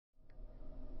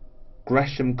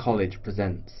Gresham College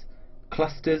presents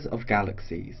Clusters of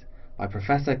Galaxies by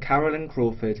Professor Carolin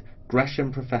Crawford,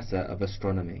 Gresham Professor of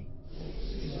Astronomy.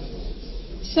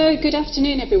 So, good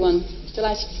afternoon everyone.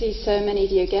 Delighted to see so many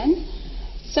of you again.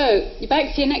 So, you're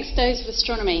back for your next dose of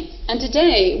astronomy, and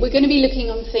today we're going to be looking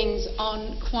on things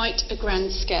on quite a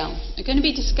grand scale. We're going to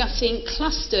be discussing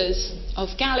clusters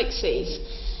of galaxies.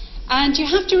 And you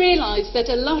have to realise that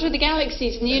a lot of the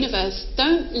galaxies in the universe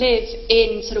don't live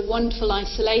in sort of wonderful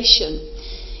isolation.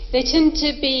 They tend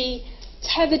to be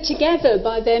tethered together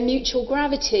by their mutual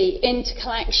gravity into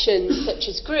collections such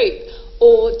as group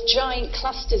or giant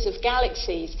clusters of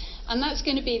galaxies. And that's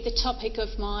going to be the topic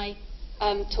of my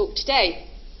talk today.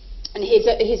 And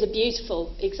here's a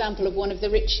beautiful example of one of the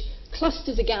rich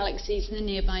clusters of galaxies in the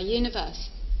nearby universe.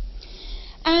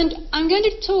 And I'm going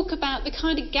to talk about the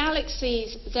kind of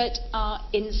galaxies that are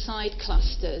inside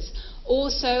clusters,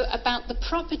 also about the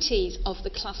properties of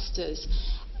the clusters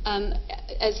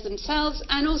as themselves,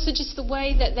 and also just the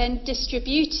way that they're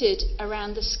distributed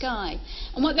around the sky,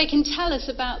 and what they can tell us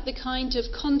about the kind of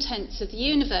contents of the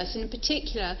universe, and in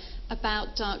particular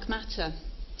about dark matter.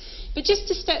 But just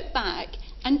to step back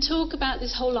and talk about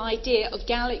this whole idea of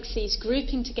galaxies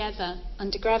grouping together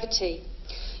under gravity.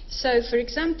 So, for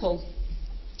example,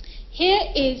 here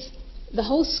is the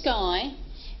whole sky.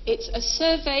 It's a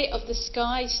survey of the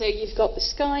sky, so you've got the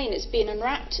sky and it's been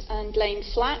unwrapped and laid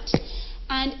flat,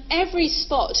 and every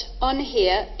spot on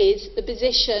here is the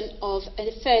position of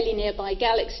a fairly nearby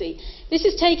galaxy. This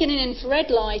is taken in infrared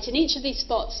light, and each of these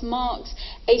spots marks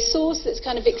a source that's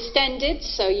kind of extended,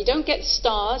 so you don't get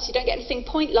stars, you don't get anything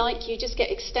point-like, you just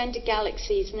get extended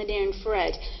galaxies in the near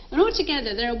infrared. And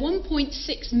altogether there are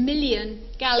 1.6 million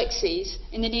galaxies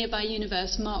in the nearby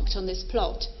universe marked on this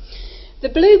plot. The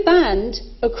blue band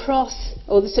across,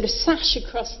 or the sort of sash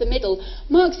across the middle,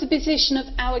 marks the position of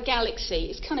our galaxy.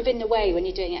 It's kind of in the way when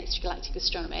you're doing extragalactic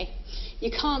astronomy.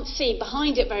 You can't see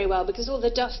behind it very well because all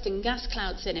the dust and gas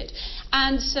clouds in it.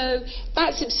 And so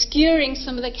that's obscuring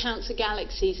some of the counts of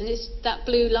galaxies, and it's that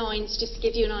blue line's just to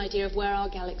give you an idea of where our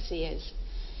galaxy is.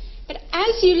 But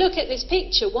as you look at this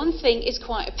picture, one thing is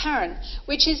quite apparent,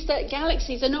 which is that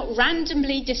galaxies are not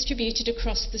randomly distributed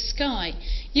across the sky.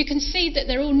 You can see that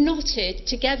they're all knotted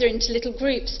together into little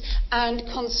groups and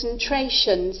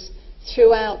concentrations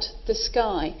throughout the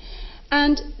sky.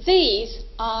 And these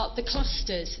are the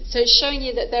clusters. So it's showing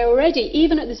you that they're already,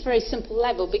 even at this very simple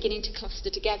level, beginning to cluster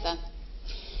together.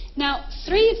 Now,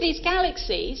 3 of these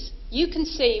galaxies you can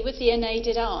see with the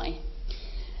unaided eye.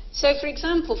 So, for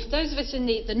example, for those of us in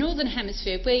the northern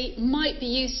hemisphere, we might be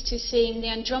used to seeing the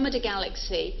Andromeda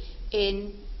galaxy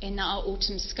in our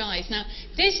autumn skies. Now,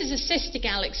 this is a sister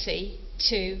galaxy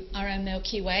to our own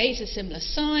Milky Way. It's a similar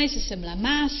size, a similar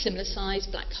mass, similar size,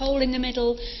 black hole in the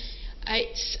middle. To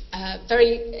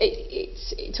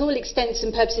all intents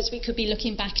and purposes, we could be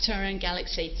looking back to our own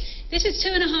galaxy. This is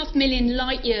 2.5 million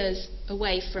light years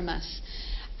away from us.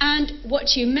 And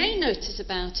what you may notice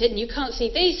about it, and you can't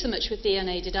see these so much with the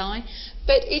unaided eye,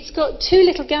 but it's got 2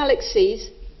 little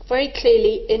galaxies very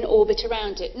clearly in orbit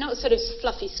around it. Not sort of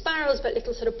fluffy spirals, but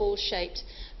little sort of ball-shaped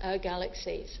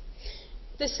galaxies.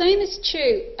 The same is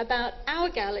true about our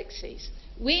galaxies.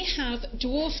 We have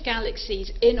dwarf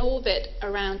galaxies in orbit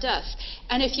around us.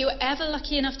 And if you're ever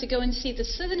lucky enough to go and see the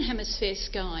southern hemisphere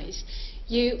skies,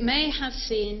 you may have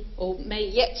seen, or may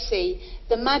yet see,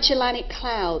 the Magellanic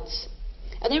Clouds.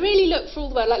 And they really look for all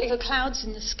the world like little clouds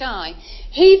in the sky.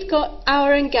 Here you've got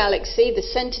our own galaxy, the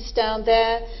centre's down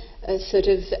there, a sort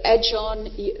of edge-on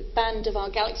band of our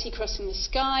galaxy crossing the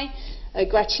sky, a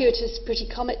gratuitous pretty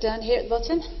comet down here at the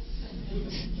bottom.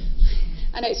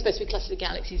 I know it's supposed to be clustered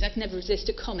galaxies. I can never resist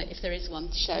a comet if there is one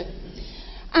to show.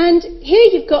 And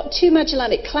here you've got 2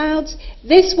 Magellanic Clouds.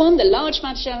 This one, the Large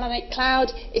Magellanic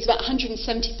Cloud, is about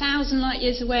 170,000 light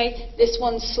years away. This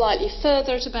one's slightly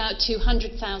further at about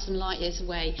 200,000 light years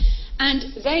away.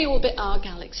 And they orbit our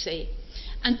galaxy.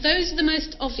 And those are the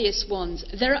most obvious ones.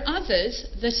 There are others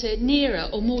that are nearer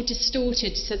or more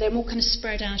distorted, so they're more kind of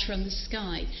spread out around the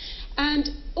sky. And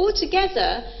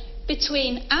altogether,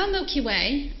 between our Milky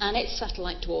Way and its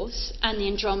satellite dwarfs, and the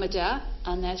Andromeda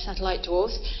and their satellite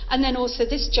dwarfs, and then also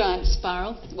this giant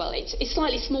spiral, well, it's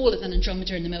slightly smaller than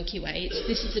Andromeda in the Milky Way.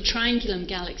 This is the Triangulum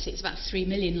galaxy. It's about 3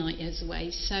 million light years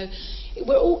away. So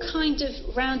we're all kind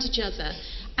of round each other.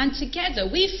 And together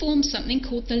we form something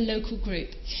called the local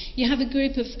group. You have a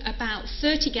group of about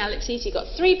 30 galaxies. You've got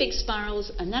 3 big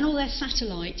spirals and then all their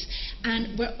satellites,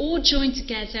 and we're all joined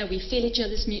together. We feel each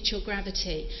other's mutual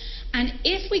gravity. And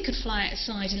if we could fly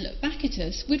outside and look back at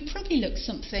us, we'd probably look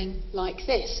something like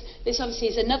this. This obviously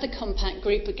is another compact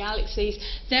group of galaxies.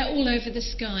 They're all over the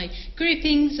sky.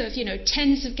 Groupings of,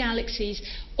 tens of galaxies,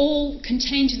 all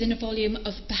contained within a volume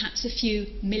of perhaps a few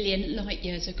million light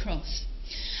years across.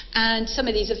 And some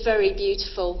of these are very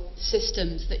beautiful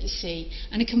systems that you see,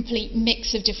 and a complete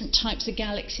mix of different types of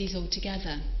galaxies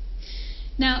altogether.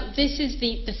 Now, this is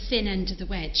the thin end of the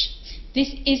wedge.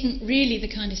 This isn't really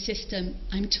the kind of system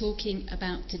I'm talking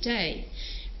about today,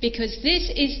 because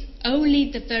this is only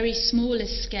the very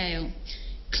smallest scale.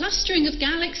 Clustering of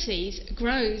galaxies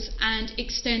grows and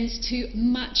extends to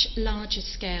much larger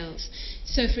scales.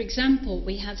 So, for example,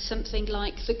 we have something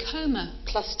like the Coma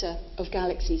cluster of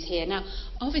galaxies here. Now,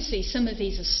 obviously, some of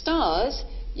these are stars.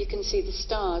 You can see the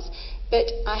stars. But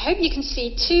I hope you can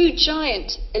see two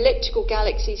giant elliptical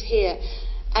galaxies here.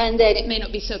 And then it may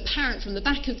not be so apparent from the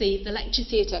back of the lecture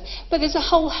theatre, but there's a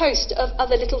whole host of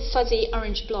other little fuzzy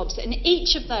orange blobs, and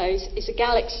each of those is a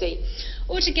galaxy.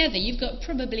 Altogether, you've got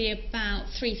probably about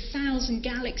 3,000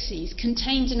 galaxies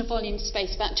contained in a volume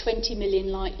space about 20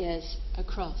 million light years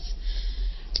across.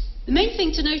 The main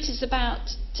thing to notice about,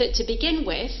 to begin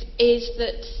with, is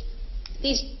that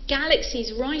these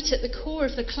galaxies right at the core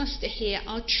of the cluster here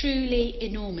are truly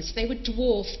enormous. They would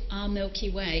dwarf our Milky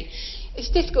Way. It's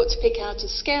difficult to pick out a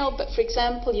scale, but for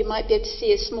example, you might be able to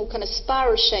see a small kind of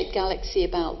spiral-shaped galaxy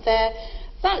about there.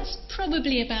 That's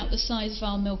probably about the size of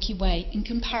our Milky Way in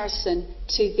comparison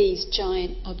to these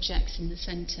giant objects in the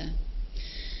centre.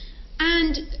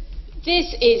 And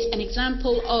this is an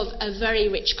example of a very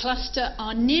rich cluster.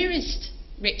 Our nearest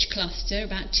rich cluster,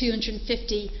 about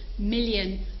 250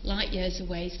 million light years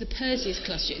away, is the Perseus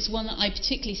cluster. It's one that I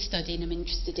particularly study and am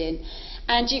interested in.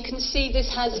 And you can see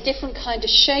this has a different kind of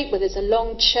shape, where there's a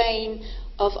long chain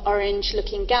of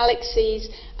orange-looking galaxies,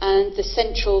 and the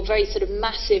central, very sort of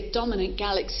massive, dominant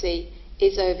galaxy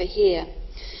is over here.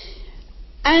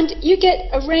 And you get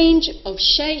a range of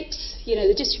shapes,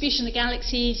 the distribution of the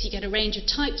galaxies, you get a range of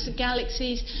types of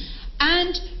galaxies,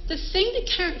 and the thing that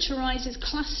characterises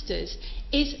clusters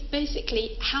is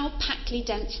basically how pactly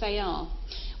dense they are.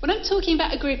 When I'm talking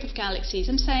about a group of galaxies,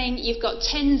 I'm saying you've got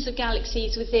tens of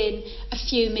galaxies within a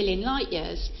few million light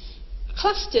years.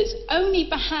 Clusters only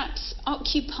perhaps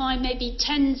occupy maybe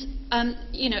tens,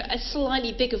 a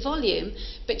slightly bigger volume,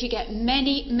 but you get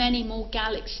many, many more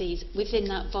galaxies within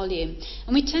that volume.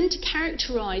 And we tend to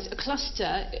characterise a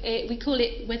cluster, we call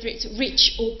it whether it's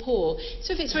rich or poor.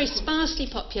 So if it's very sparsely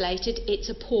populated, it's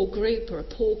a poor group or a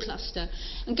poor cluster.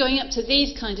 And going up to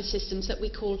these kind of systems that we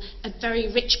call a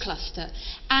very rich cluster.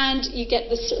 And you get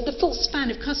the full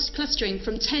span of clustering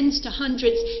from tens to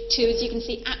hundreds to, as you can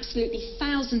see, absolutely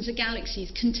thousands of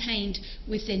galaxies contained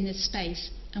within this space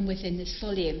and within this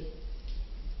volume.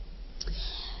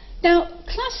 Now,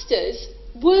 clusters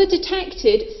were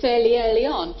detected fairly early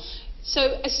on.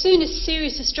 So as soon as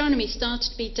serious astronomy started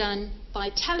to be done by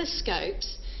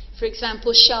telescopes, for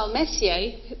example, Charles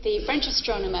Messier, the French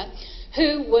astronomer,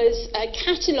 who was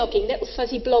cataloguing little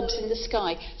fuzzy blobs in the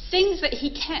sky, things that he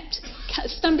kept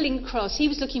stumbling across. He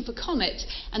was looking for comets,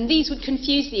 and these would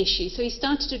confuse the issue. So he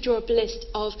started to draw up a list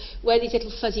of where these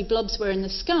little fuzzy blobs were in the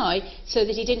sky, so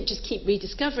that he didn't just keep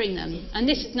rediscovering them. And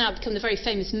this has now become the very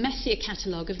famous Messier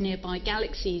catalogue of nearby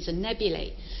galaxies and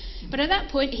nebulae. But at that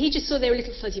point, he just saw there were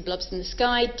little fuzzy blobs in the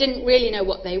sky, didn't really know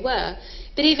what they were.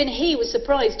 But even he was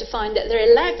surprised to find that there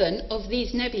are 11 of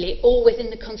these nebulae, all within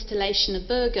the constellation of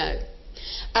Virgo.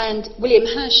 And William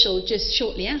Herschel, just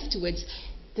shortly afterwards,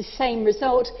 the same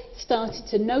result, started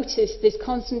to notice this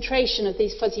concentration of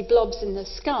these fuzzy blobs in the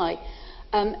sky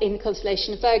in the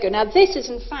constellation of Virgo. Now, this is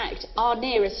in fact our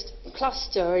nearest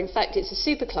cluster, or in fact it's a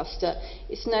supercluster.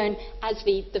 It's known as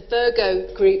the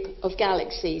Virgo group of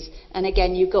galaxies. And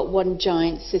again, you've got one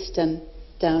giant system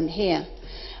down here.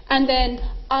 And then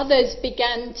others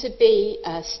began to be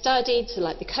studied, so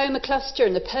like the Coma cluster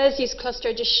and the Perseus cluster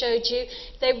I just showed you.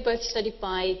 They were both studied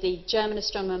by the German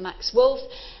astronomer Max Wolf.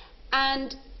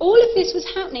 And all of this was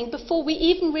happening before we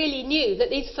even really knew that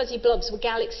these fuzzy blobs were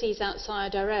galaxies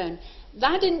outside our own.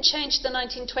 That didn't change to the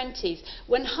 1920s,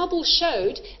 when Hubble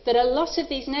showed that a lot of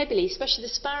these nebulae, especially the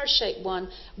spiral-shaped one,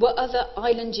 were other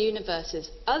island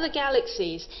universes, other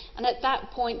galaxies. And at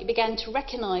that point, you began to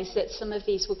recognise that some of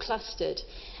these were clustered.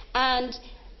 And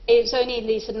it was only in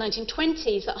the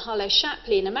 1920s that Harlow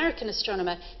Shapley, an American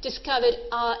astronomer, discovered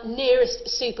our nearest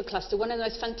supercluster, one of the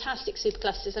most fantastic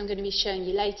superclusters I'm going to be showing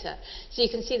you later. So you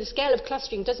can see the scale of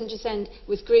clustering doesn't just end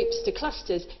with groups to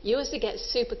clusters. You also get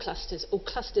superclusters, or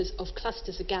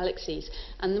clusters of galaxies.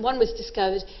 And one was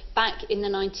discovered back in the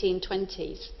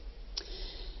 1920s.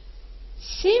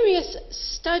 Serious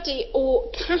study or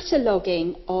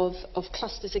cataloguing of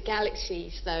clusters of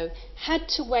galaxies, though, had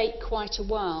to wait quite a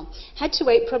while. Had to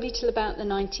wait probably till about the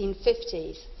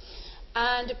 1950s.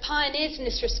 And pioneers in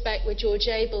this respect were George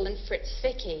Abel and Fritz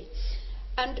Zwicky.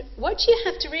 And what you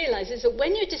have to realise is that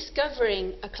when you're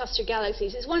discovering a cluster of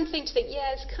galaxies, it's one thing to think,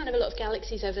 yeah, there's kind of a lot of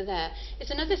galaxies over there. It's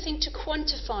another thing to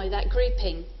quantify that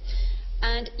grouping.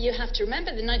 And you have to remember,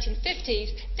 in the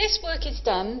 1950s, this work is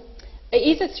done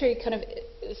either through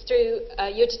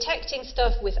you're detecting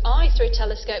stuff with eye through a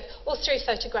telescope, or through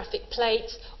photographic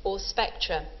plates or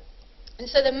spectra. And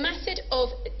so the method of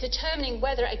determining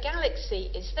whether a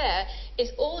galaxy is there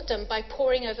is all done by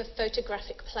poring over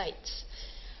photographic plates.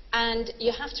 And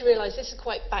you have to realise this is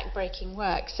quite back-breaking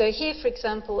work. So here, for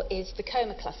example, is the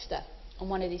Coma cluster on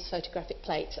one of these photographic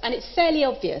plates. And it's fairly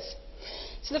obvious.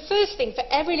 So the first thing, for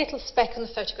every little speck on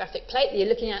the photographic plate that you're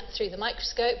looking at through the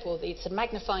microscope or the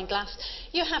magnifying glass,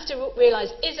 you have to realise,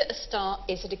 is it a star,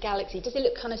 is it a galaxy? Does it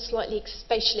look kind of slightly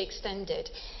spatially extended?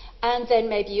 And then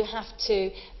maybe you have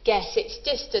to guess its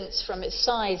distance from its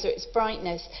size or its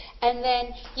brightness. And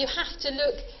then you have to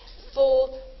look for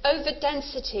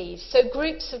overdensities, so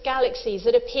groups of galaxies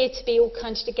that appear to be all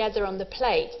kind of together on the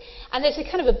plate. And there's a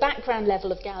kind of a background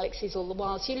level of galaxies all the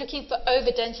while, so you're looking for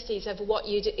overdensities over what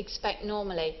you'd expect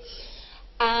normally.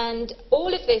 And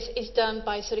all of this is done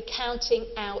by sort of counting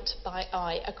out by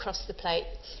eye across the plate.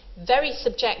 Very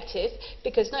subjective,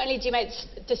 because not only do you make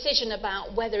a decision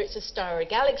about whether it's a star or a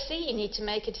galaxy, you need to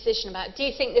make a decision about, do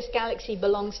you think this galaxy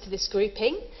belongs to this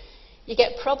grouping? You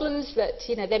get problems that,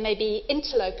 there may be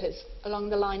interlopers along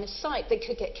the line of sight that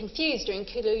could get confused or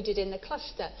included in the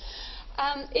cluster.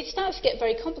 It starts to get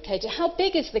very complicated. How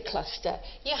big is the cluster?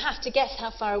 You have to guess how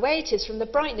far away it is from the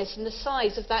brightness and the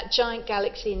size of that giant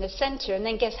galaxy in the centre, and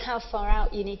then guess how far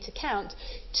out you need to count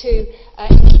to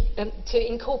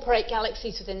incorporate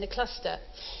galaxies within the cluster.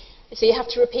 So you have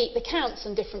to repeat the counts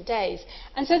on different days.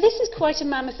 And so this is quite a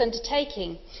mammoth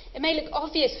undertaking. It may look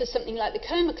obvious for something like the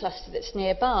Coma cluster that's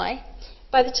nearby.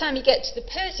 By the time you get to the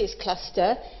Perseus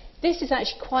cluster, this is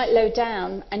actually quite low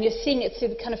down, and you're seeing it through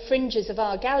the kind of fringes of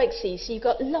our galaxy, so you've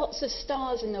got lots of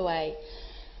stars in the way.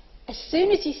 As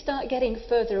soon as you start getting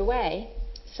further away,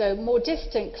 so more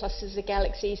distant clusters of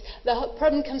galaxies, the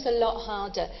problem becomes a lot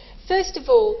harder. First of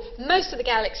all, most of the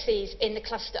galaxies in the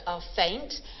cluster are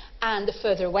faint, and the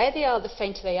further away they are, the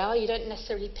fainter they are. You don't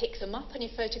necessarily pick them up on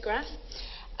your photograph.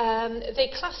 The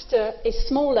cluster is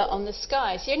smaller on the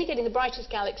sky, so you're only getting the brightest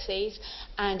galaxies,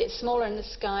 and it's smaller in the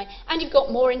sky, and you've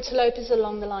got more interlopers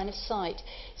along the line of sight.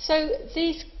 So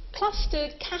these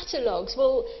clustered catalogues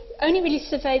will only really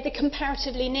survey the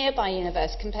comparatively nearby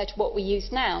universe compared to what we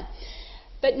use now.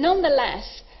 But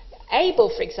nonetheless, Abel,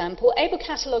 for example, Abel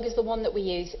catalogue is the one that we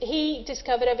use. He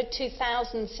discovered over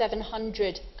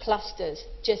 2,700 clusters,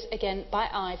 just again by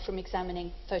eye from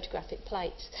examining photographic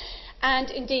plates.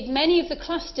 And indeed, many of the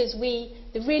clusters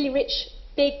the really rich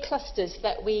big clusters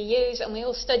that we use and we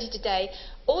all study today,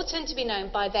 all tend to be known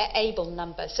by their Abel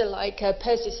number. So like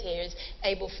Perseus here is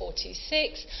Abel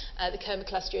 426, the Coma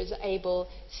cluster is Abel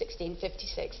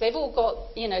 1656. They've all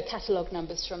got, catalogue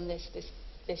numbers from this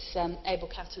Abel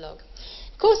catalogue.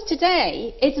 Of course,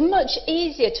 today it's much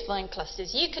easier to find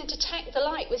clusters. You can detect the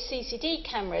light with CCD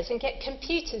cameras and get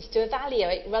computers to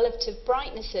evaluate relative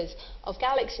brightnesses of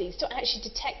galaxies to actually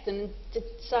detect them and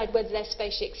decide whether they're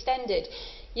spatially extended.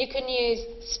 You can use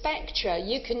spectra,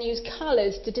 you can use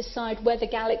colours to decide whether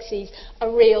galaxies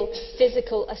are real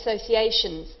physical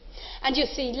associations. And you'll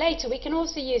see later we can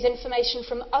also use information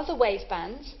from other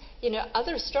wavebands.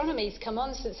 Other astronomy's come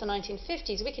on since the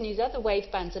 1950s. We can use other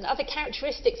wavebands and other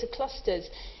characteristics of clusters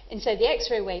in, say, the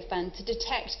X-ray waveband to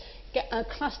detect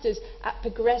clusters at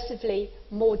progressively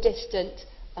more distant,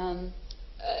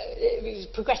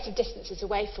 progressive distances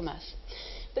away from us.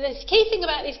 But the key thing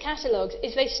about these catalogues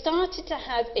is they started to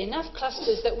have enough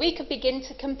clusters that we could begin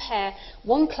to compare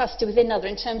one cluster with another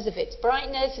in terms of its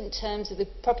brightness, in terms of the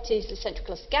properties of the central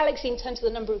cluster galaxy, in terms of the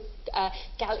number of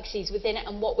galaxies within it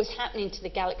and what was happening to the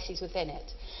galaxies within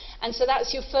it. And so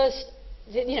that's your first,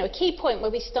 a key point where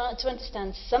we start to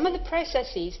understand some of the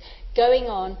processes going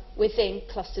on within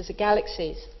clusters of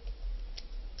galaxies.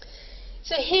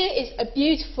 So here is a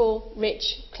beautiful,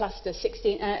 rich cluster,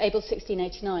 Abel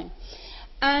 1689.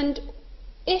 And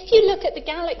if you look at the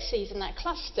galaxies in that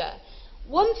cluster,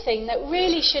 one thing that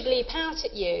really should leap out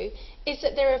at you is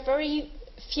that there are very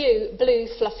few blue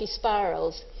fluffy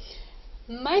spirals.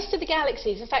 Most of the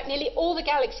galaxies, in fact nearly all the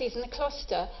galaxies in the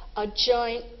cluster, are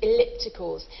giant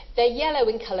ellipticals. They're yellow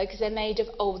in colour because they're made of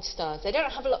old stars. They don't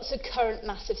have lots of current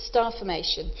massive star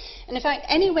formation. And in fact,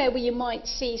 anywhere where you might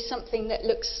see something that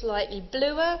looks slightly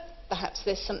bluer, perhaps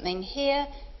there's something here,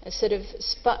 a sort of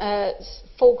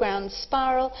foreground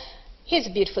spiral. Here's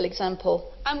a beautiful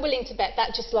example. I'm willing to bet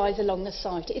that just lies along the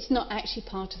side. It's not actually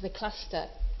part of the cluster.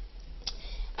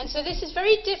 And so this is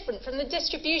very different from the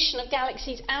distribution of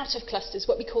galaxies out of clusters,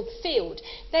 what we call the field.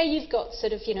 There you've got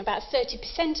sort of, about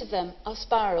 30% of them are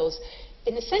spirals.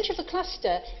 In the centre of a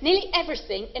cluster, nearly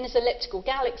everything is an elliptical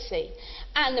galaxy.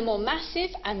 And the more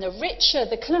massive and the richer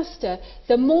the cluster,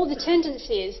 the more the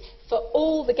tendency is for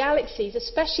all the galaxies,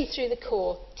 especially through the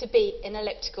core, to be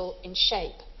elliptical in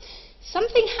shape.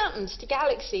 Something happens to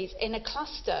galaxies in a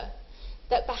cluster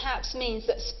that perhaps means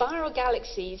that spiral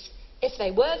galaxies, if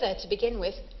they were there to begin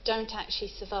with, don't actually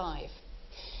survive.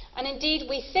 And indeed,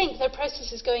 we think there are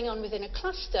processes going on within a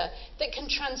cluster that can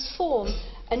transform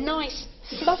a nice,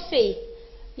 fluffy,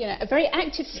 a very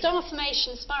active star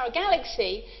formation spiral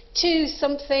galaxy to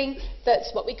something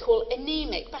that's what we call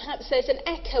anemic. Perhaps there's an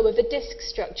echo of a disk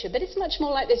structure, but it's much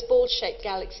more like this ball-shaped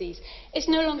galaxies. It's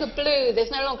no longer blue, there's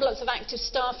no longer lots of active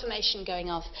star formation going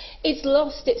off. It's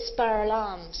lost its spiral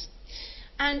arms.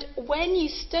 And when you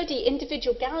study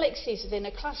individual galaxies within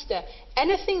a cluster,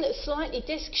 anything that's slightly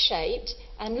disk-shaped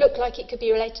and look like it could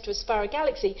be related to a spiral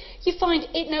galaxy, you find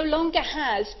it no longer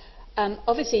has,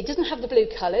 obviously it doesn't have the blue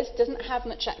colours, doesn't have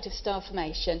much active star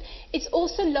formation. It's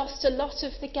also lost a lot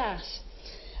of the gas.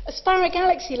 A spiral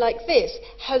galaxy like this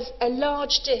has a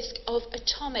large disk of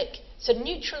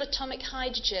neutral atomic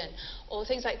hydrogen, or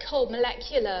things like cold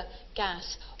molecular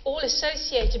gas, all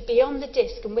associated beyond the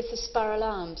disk and with the spiral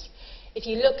arms. If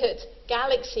you look at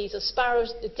galaxies or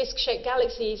disk-shaped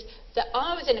galaxies that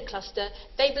are within a cluster,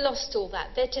 they've lost all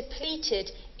that. They're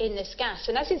depleted in this gas.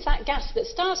 And as it's that gas that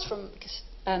stars form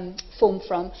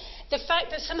from, the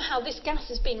fact that somehow this gas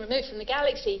has been removed from the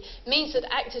galaxy means that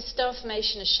active star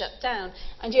formation is shut down,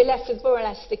 and you're left with more or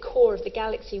less the core of the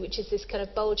galaxy, which is this kind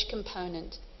of bulge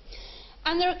component.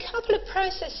 And there are a couple of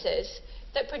processes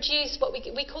that produce what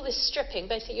we call this stripping.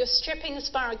 Basically, you're stripping the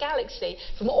spiral galaxy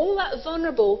from all that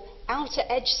vulnerable outer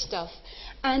edge stuff.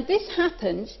 And this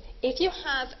happens if you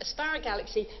have a spiral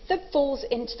galaxy that falls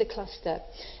into the cluster.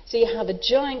 So you have a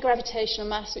giant gravitational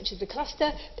mass, which is the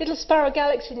cluster. Little spiral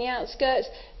galaxy in the outskirts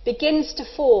begins to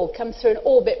fall, comes through an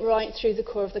orbit right through the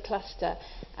core of the cluster.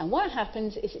 And what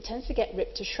happens is it tends to get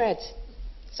ripped to shreds.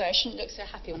 Sorry, I shouldn't look so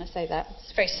happy when I say that.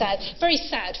 It's very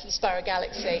sad for the spiral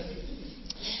galaxy.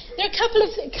 There are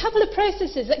a couple of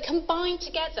processes that combine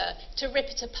together to rip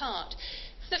it apart.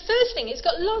 The first thing, it's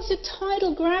got lots of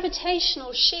tidal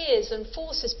gravitational shears and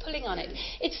forces pulling on it.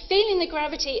 It's feeling the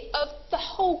gravity of the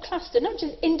whole cluster, not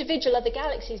just individual other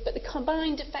galaxies, but the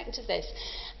combined effect of this.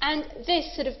 And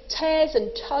this sort of tears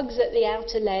and tugs at the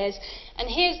outer layers. And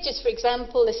here's just, for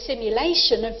example, a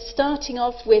simulation of starting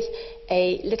off with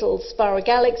a little spiral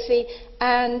galaxy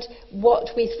and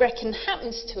what we reckon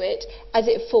happens to it as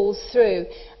it falls through.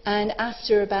 And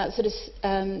after about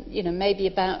maybe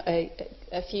about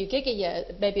a few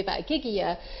gigayears, maybe about a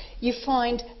gigayear, you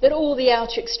find that all the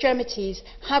outer extremities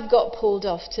have got pulled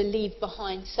off to leave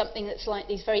behind something that's like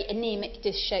these very anemic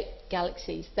disc-shaped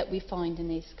galaxies that we find in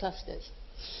these clusters.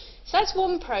 So that's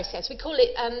one process. We call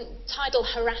it tidal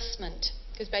harassment,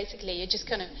 because basically you're just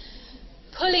kind of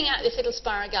pulling out this little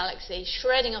spiral galaxy,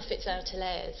 shredding off its outer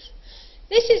layers.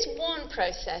 This is one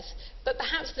process, but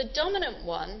perhaps the dominant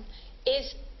one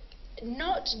is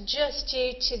not just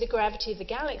due to the gravity of the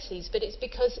galaxies, but it's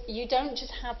because you don't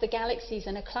just have the galaxies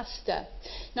in a cluster.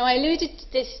 Now, I alluded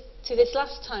to this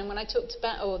last time when I talked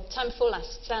about, or the time before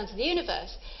last, Sounds of the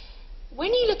Universe.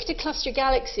 When you look at a cluster of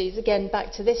galaxies, again,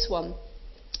 back to this one,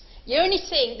 you're only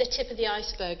seeing the tip of the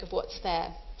iceberg of what's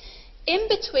there. In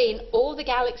between all the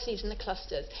galaxies and the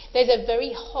clusters, there's a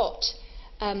very hot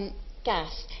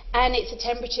gas, and it's at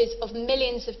temperatures of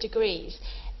millions of degrees.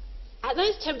 At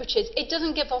those temperatures, it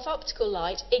doesn't give off optical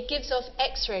light, it gives off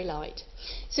X-ray light.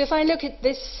 So if I look at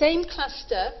this same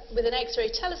cluster with an X-ray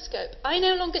telescope, I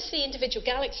no longer see individual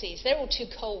galaxies. They're all too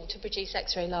cold to produce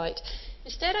X-ray light.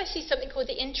 Instead, I see something called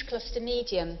the intercluster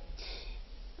medium.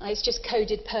 It's just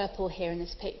coded purple here in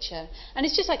this picture. And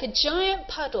it's just like a giant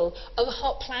puddle of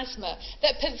hot plasma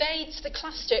that pervades the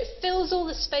cluster. It fills all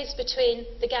the space between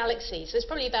the galaxies. There's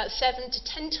probably about 7 to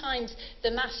 10 times the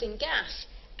mass in gas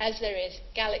as there is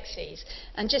galaxies.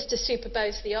 And just to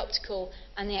superpose the optical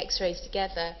and the X-rays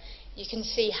together, you can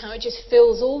see how it just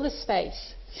fills all the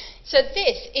space. So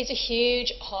this is a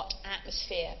huge hot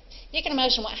atmosphere. You can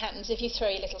imagine what happens if you throw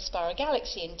a little spiral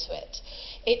galaxy into it.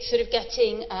 It's sort of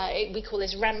getting, we call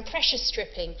this ram pressure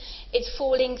stripping. It's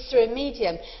falling through a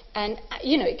medium, and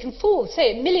it can fall,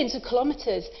 say, millions of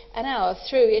kilometers an hour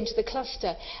through into the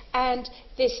cluster. And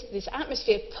this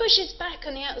atmosphere pushes back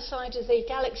on the outside of the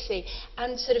galaxy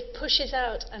and sort of pushes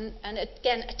out and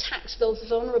again attacks those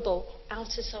vulnerable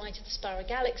outer side of the spiral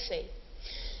galaxy.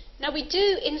 Now, we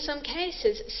do, in some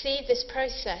cases, see this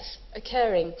process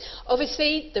occurring.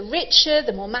 Obviously, the richer,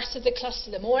 the more massive the cluster,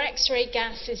 the more X-ray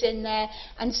gas is in there,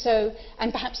 and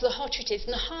perhaps the hotter it is,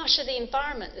 and the harsher the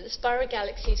environment that the spiral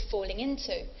galaxy is falling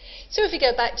into. So if we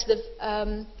go back to the,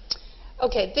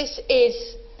 this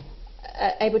is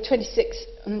Able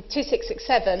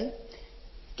 2667,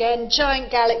 again, giant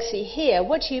galaxy here.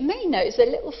 What you may note is a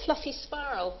little fluffy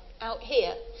spiral out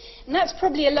here. And that's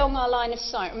probably along our line of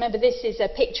sight. Remember, this is a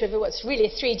picture of what's really a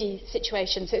 3D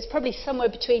situation, so it's probably somewhere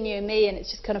between you and me, and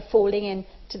it's just kind of falling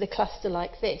into the cluster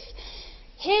like this.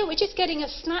 Here, we're just getting a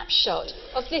snapshot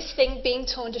of this thing being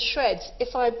torn to shreds.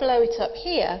 If I blow it up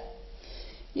here,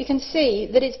 you can see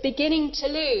that it's beginning to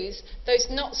lose those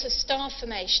knots of star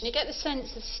formation. You get the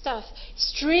sense of stuff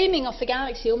streaming off the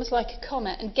galaxy almost like a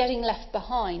comet and getting left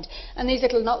behind. And these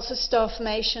little knots of star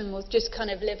formation will just kind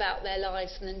of live out their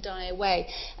lives and then die away.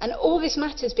 And all this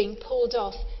matter is being pulled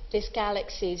off this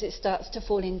galaxy as it starts to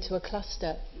fall into a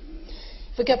cluster.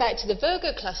 If we go back to the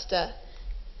Virgo cluster,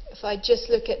 if I just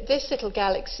look at this little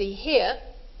galaxy here,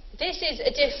 this is a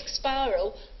disk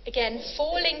spiral, again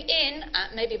falling in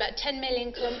at maybe about 10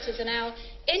 million kilometers an hour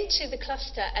into the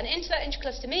cluster and into that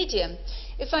intercluster medium.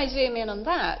 If I zoom in on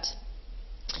that,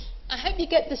 I hope you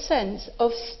get the sense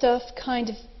of stuff kind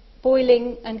of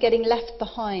boiling and getting left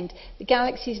behind. The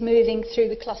galaxy's moving through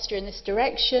the cluster in this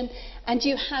direction, and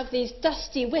you have these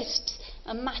dusty wisps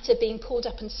and matter being pulled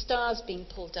up and stars being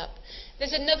pulled up.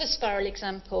 There's another spiral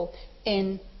example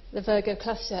in the Virgo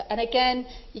cluster, and again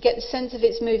you get the sense of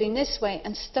it's moving this way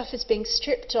and stuff is being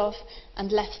stripped off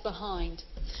and left behind.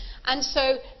 And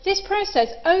so this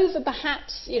process, over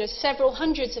perhaps several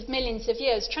hundreds of millions of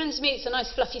years, transmutes a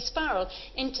nice fluffy spiral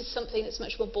into something that's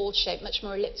much more ball-shaped, much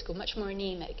more elliptical, much more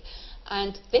anemic.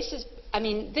 And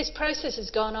this process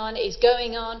has gone on, is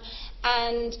going on,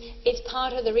 and it's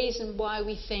part of the reason why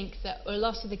we think that a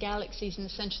lot of the galaxies in the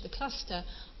centre of the cluster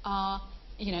are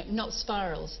not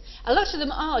spirals. A lot of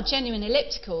them are genuine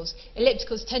ellipticals.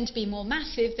 Ellipticals tend to be more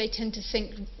massive. They tend to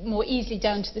sink more easily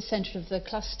down to the centre of the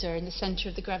cluster, in the centre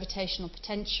of the gravitational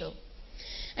potential.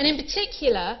 And in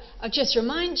particular, I'll just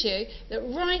remind you that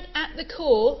right at the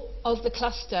core of the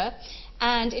cluster,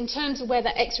 and in terms of where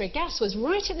that X-ray gas was,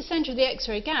 right at the centre of the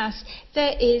X-ray gas,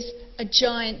 there is a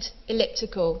giant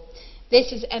elliptical.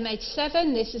 This is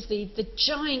M87, this is the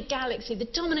giant galaxy, the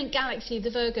dominant galaxy of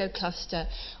the Virgo cluster,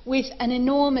 with an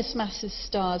enormous mass of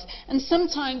stars. And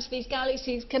sometimes these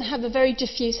galaxies can have a very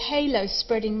diffuse halo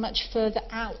spreading much further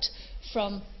out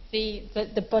from the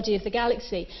body of the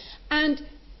galaxy. And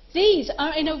these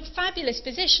are in a fabulous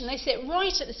position. They sit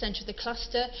right at the centre of the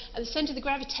cluster, at the centre of the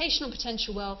gravitational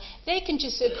potential well. They can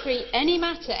just accrete any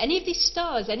matter, any of these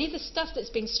stars, any of the stuff that's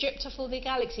been stripped off all the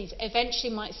galaxies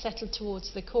eventually might settle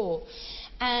towards the core.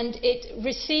 And it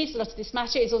receives a lot of this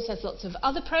matter. It also has lots of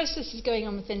other processes going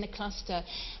on within the cluster.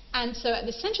 And so at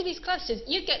the centre of these clusters,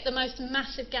 you get the most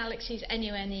massive galaxies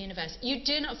anywhere in the universe. You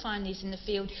do not find these in the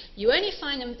field. You only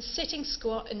find them sitting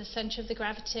squat in the centre of the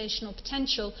gravitational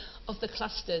potential of the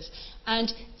clusters.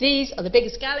 And these are the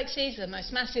biggest galaxies, the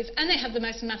most massive, and they have the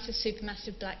most massive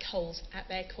supermassive black holes at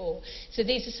their core. So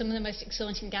these are some of the most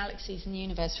exciting galaxies in the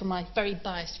universe from my very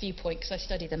biased viewpoint, because I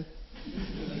study them.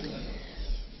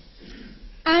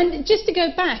 And just to go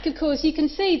back, of course, you can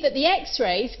see that the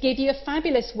X-rays give you a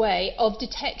fabulous way of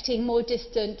detecting more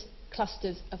distant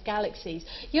clusters of galaxies.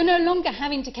 You're no longer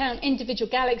having to count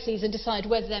individual galaxies and decide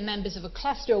whether they're members of a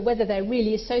cluster or whether they're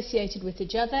really associated with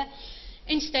each other.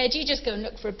 Instead, you just go and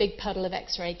look for a big puddle of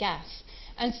X-ray gas.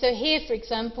 And so here, for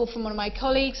example, from one of my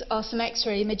colleagues, are some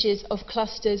X-ray images of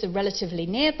clusters, a relatively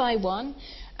nearby one,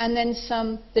 and then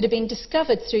some that have been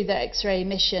discovered through the X-ray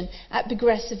emission at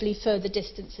progressively further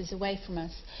distances away from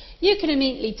us. You can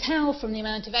immediately tell from the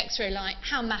amount of X-ray light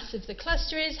how massive the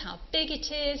cluster is, how big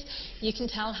it is. You can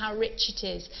tell how rich it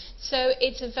is. So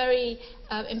it's a very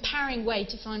empowering way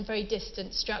to find very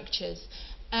distant structures.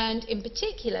 And in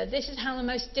particular, this is how the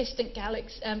most distant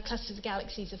clusters of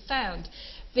galaxies are found.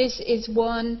 This is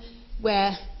one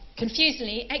where,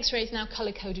 confusingly, X-ray is now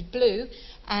colour-coded blue,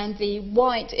 and the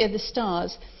white are the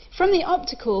stars. From the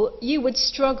optical, you would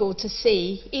struggle to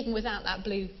see, even without that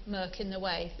blue murk in the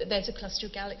way, that there's a cluster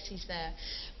of galaxies there.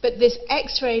 But this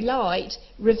X-ray light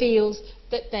reveals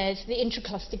that there's the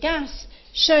intracluster gas,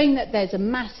 showing that there's a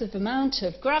massive amount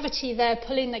of gravity there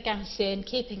pulling the gas in,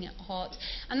 keeping it hot,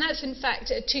 and that's in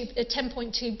fact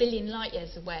 10.2 billion light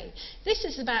years away. This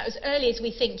is about as early as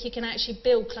we think you can actually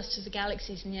build clusters of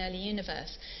galaxies in the early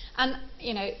universe. And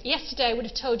yesterday I would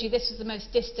have told you this was the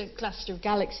most distant cluster of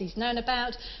galaxies known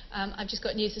about. I've just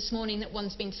got news this morning that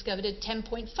one's been discovered at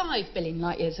 10.5 billion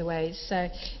light years away, so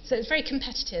it's very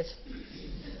competitive.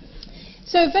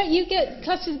 So you get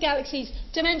clusters of galaxies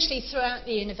dimensionally throughout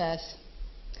the universe.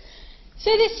 So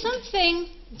there's something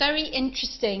very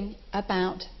interesting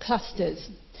about clusters.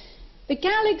 The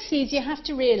galaxies, you have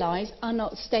to realise, are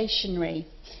not stationary.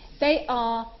 They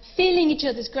are feeling each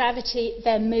other's gravity,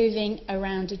 they're moving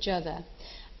around each other.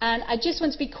 And I just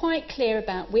want to be quite clear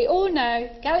about, we all know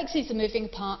galaxies are moving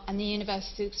apart and the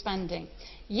universe is expanding.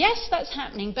 Yes, that's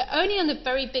happening, but only on the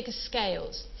very biggest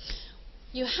scales.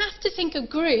 You have to think of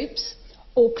groups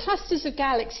or clusters of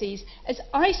galaxies as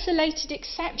isolated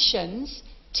exceptions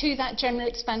to that general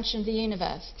expansion of the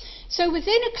universe. So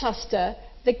within a cluster,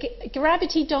 the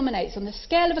gravity dominates. On the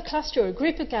scale of a cluster or a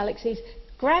group of galaxies,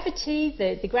 gravity,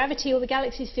 the gravity all the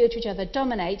galaxies feel to each other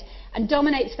dominates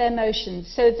their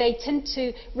motions. So they tend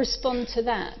to respond to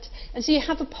that. And so you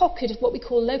have a pocket of what we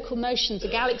call local motions, the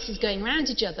galaxies going around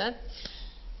each other.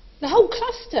 The whole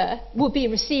cluster will be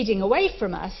receding away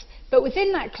from us, but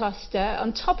within that cluster,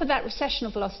 on top of that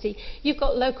recessional velocity, you've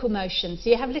got local motion.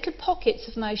 So you have little pockets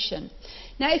of motion.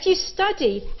 Now, if you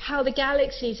study how the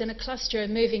galaxies in a cluster are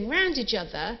moving around each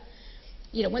other,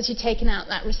 once you've taken out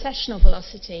that recessional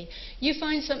velocity, you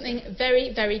find something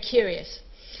very, very curious.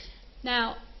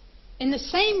 Now, in the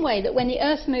same way that when the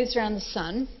Earth moves around the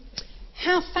Sun,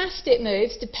 how fast it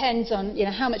moves depends on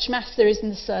how much mass there is in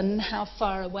the Sun and how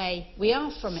far away we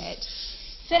are from it.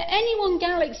 For any one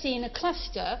galaxy in a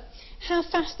cluster, how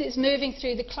fast it's moving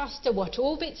through the cluster, what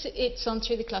orbits it's on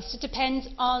through the cluster, depends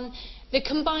on the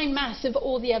combined mass of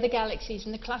all the other galaxies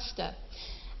in the cluster.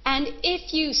 And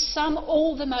if you sum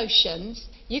all the motions,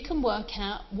 you can work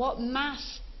out what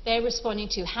mass they're responding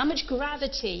to, how much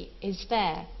gravity is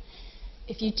there.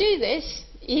 If you do this,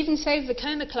 even say the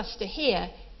Coma cluster here,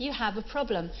 you have a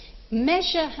problem.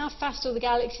 Measure how fast all the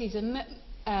galaxies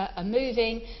are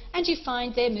moving, and you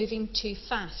find they're moving too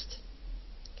fast.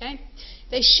 Okay?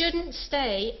 They shouldn't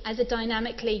stay as a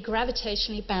dynamically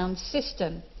gravitationally bound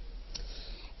system.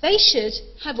 They should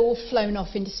have all flown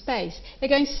off into space. They're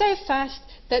going so fast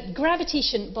that gravity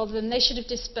shouldn't bother them. They should have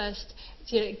dispersed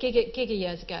giga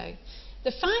years ago.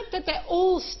 The fact that they're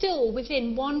all still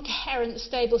within one coherent,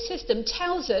 stable system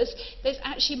tells us there's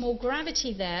actually more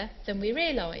gravity there than we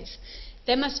realise.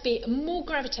 There must be more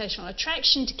gravitational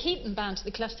attraction to keep them bound to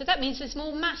the cluster. That means there's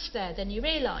more mass there than you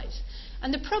realise.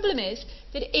 And the problem is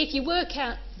that if you work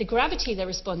out the gravity they're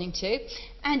responding to,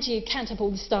 and you count up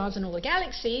all the stars and all the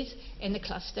galaxies in the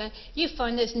cluster, you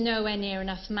find there's nowhere near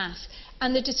enough mass.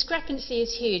 And the discrepancy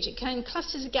is huge. In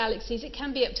clusters of galaxies, it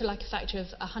can be up to like a factor of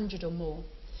 100 or more.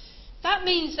 That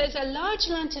means there's a large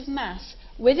amount of mass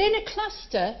within a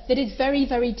cluster that is very,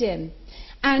 very dim.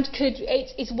 And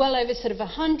it's well over sort of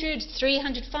 100,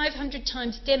 300, 500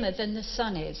 times dimmer than the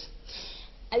Sun is.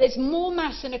 And there's more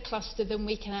mass in a cluster than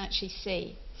we can actually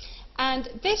see. And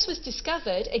this was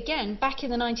discovered, again, back in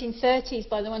the 1930s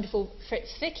by the wonderful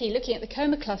Fritz Zwicky, looking at the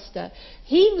Coma cluster.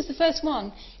 He was the first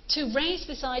one to raise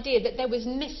this idea that there was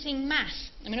missing mass.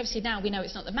 I mean, obviously now we know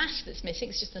it's not the mass that's missing,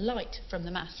 it's just the light from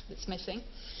the mass that's missing.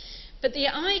 But the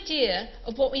idea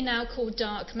of what we now call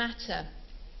dark matter.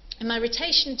 In my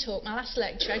rotation talk, my last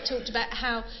lecture, I talked about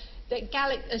how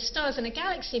stars in a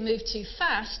galaxy move too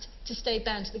fast to stay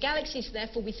bound to the galaxy, so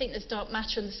therefore we think there's dark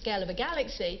matter on the scale of a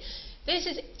galaxy. This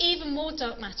is even more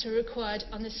dark matter required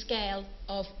on the scale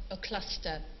of a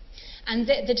cluster. And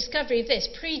the discovery of this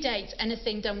predates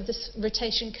anything done with the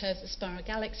rotation curves of spiral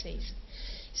galaxies.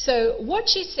 So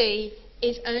what you see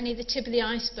is only the tip of the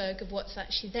iceberg of what's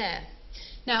actually there.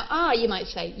 Now, you might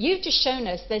say, you've just shown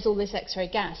us there's all this X-ray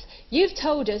gas. You've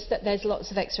told us that there's lots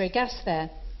of X-ray gas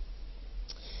there.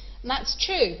 And that's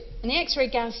true. And the X-ray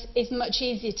gas is much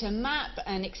easier to map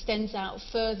and extends out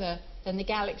further than the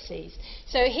galaxies.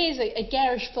 So here's a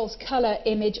garish false colour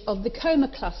image of the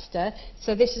Coma cluster.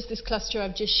 So this is this cluster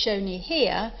I've just shown you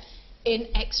here in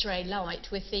X-ray light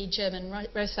with the German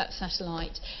Rosat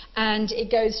satellite. And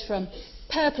it goes from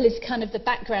purple is kind of the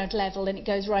background level, and it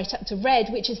goes right up to red,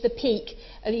 which is the peak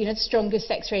of the strongest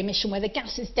X-ray emission, where the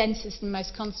gas is densest and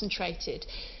most concentrated.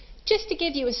 Just to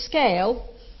give you a scale,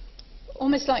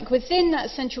 almost like within that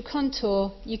central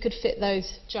contour, you could fit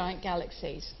those giant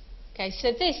galaxies. Okay,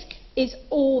 so this is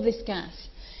all this gas.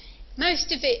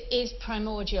 Most of it is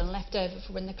primordial and left over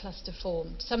from when the cluster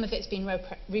formed. Some of it's been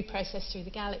reprocessed through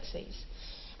the galaxies.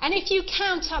 And if you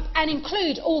count up and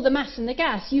include all the mass in the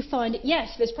gas, you find,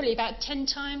 yes, there's probably about 10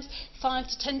 times, 5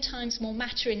 to 10 times more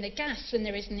matter in the gas than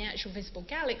there is in the actual visible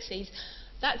galaxies.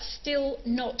 That's still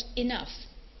not enough.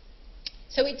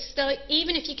 So it's like,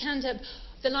 even if you count up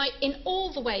the light in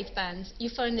all the wave bands, you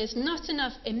find there's not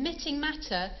enough emitting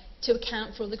matter to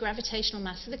account for all the gravitational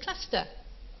mass of the cluster.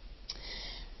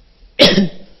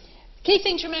 Key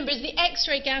thing to remember is the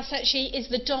X-ray gas actually is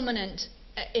the dominant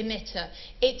emitter.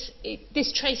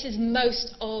 This traces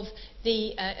most of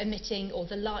the emitting or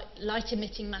the light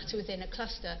emitting matter within a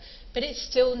cluster, but it's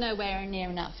still nowhere near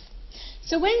enough.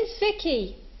 So when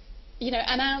Zwicky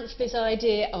announced this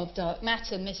idea of dark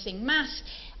matter missing mass,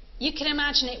 you can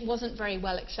imagine it wasn't very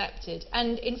well accepted.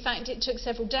 And in fact, it took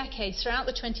several decades throughout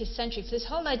the 20th century for this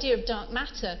whole idea of dark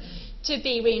matter to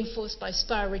be reinforced by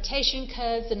spiral rotation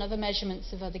curves and other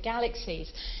measurements of other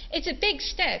galaxies. It's a big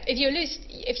step. If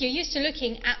you're used to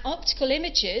looking at optical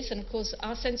images, and of course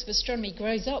our sense of astronomy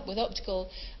grows up with optical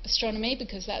astronomy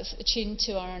because that's attuned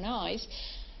to our own eyes,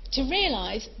 to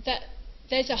realise that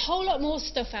there's a whole lot more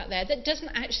stuff out there that doesn't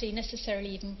actually necessarily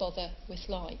even bother with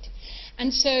light.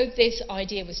 And so this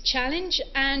idea was challenged,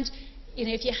 and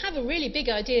if you have a really big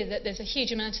idea that there's a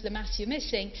huge amount of the mass you're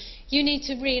missing, you need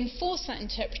to reinforce that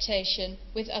interpretation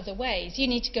with other ways. You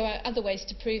need to go out other ways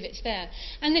to prove it's there.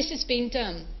 And this has been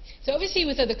done. So obviously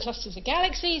with other clusters of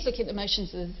galaxies, looking at the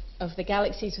motions of the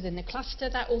galaxies within the cluster,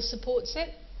 that all supports it.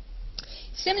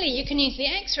 Similarly, you can use the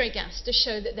X-ray gas to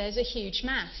show that there's a huge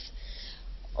mass.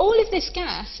 All of this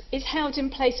gas is held in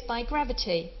place by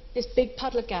gravity, this big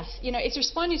puddle of gas. It's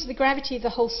responding to the gravity of the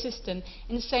whole system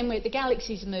in the same way the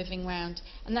galaxies are moving around,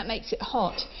 and that makes it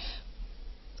hot.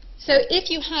 So if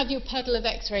you have your puddle of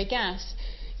X-ray gas,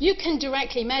 you can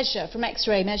directly measure from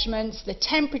X-ray measurements the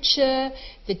temperature,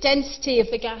 the density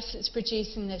of the gas that's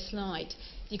producing this light.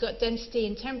 If you've got density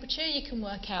and temperature, you can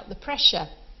work out the pressure.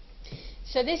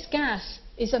 So this gas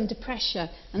is under pressure,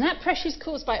 and that pressure is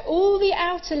caused by all the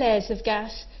outer layers of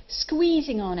gas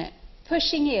squeezing on it,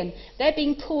 pushing in. They're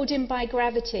being pulled in by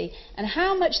gravity, and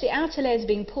how much the outer layers are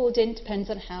being pulled in depends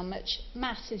on how much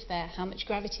mass is there, how much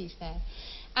gravity is there.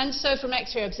 And so from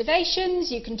X-ray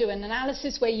observations, you can do an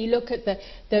analysis where you look at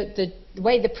the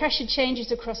way the pressure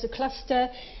changes across a cluster,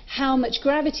 how much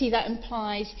gravity that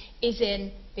implies is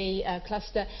in the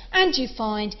cluster, and you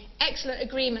find excellent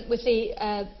agreement with the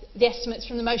estimates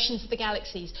from the motions of the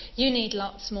galaxies. You need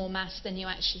lots more mass than you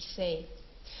actually see.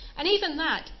 And even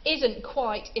that isn't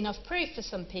quite enough proof for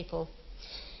some people.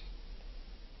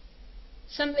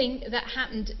 Something that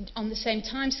happened on the same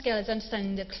timescale as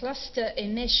understanding the cluster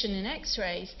emission in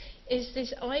X-rays is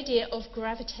this idea of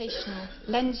gravitational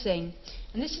lensing.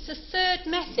 And this is the third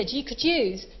method you could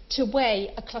use to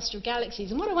weigh a cluster of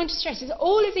galaxies. And what I want to stress is that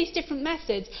all of these different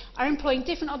methods are employing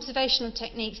different observational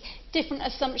techniques, different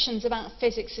assumptions about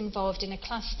physics involved in a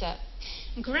cluster.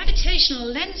 And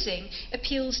gravitational lensing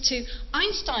appeals to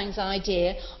Einstein's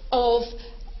idea of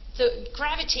the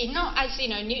gravity not as,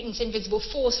 Newton's invisible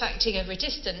force acting over a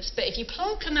distance, but if you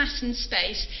plonk a mass in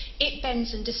space, it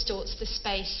bends and distorts the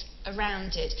space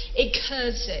around it. It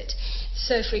curves it.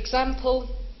 So, for example,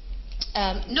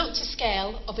 not to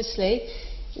scale, obviously,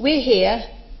 we're here.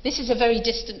 This is a very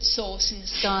distant source in the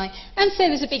sky, and so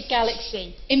there's a big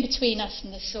galaxy in between us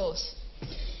and the source.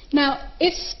 Now,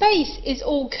 if space is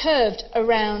all curved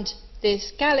around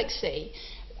this galaxy,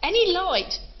 any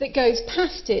light that goes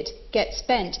past it gets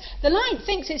bent. The light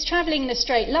thinks it's travelling in a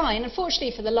straight line.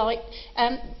 Unfortunately for the light,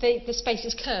 the space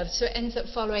is curved, so it ends up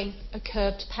following a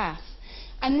curved path.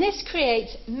 And this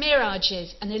creates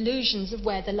mirages and illusions of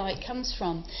where the light comes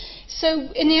from. So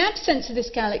in the absence of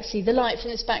this galaxy, the light from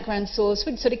its background source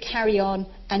would sort of carry on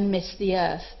and miss the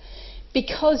Earth.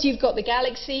 Because you've got the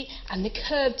galaxy and the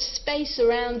curved space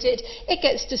around it, it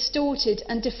gets distorted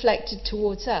and deflected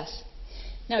towards us.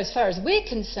 Now, as far as we're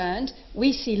concerned,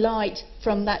 we see light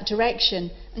from that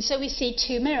direction, and so we see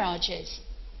two mirages.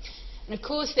 And of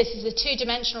course, this is a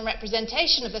two-dimensional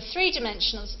representation of a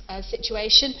three-dimensional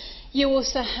situation. You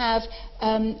also have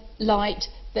light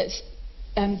that's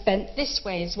bent this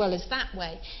way as well as that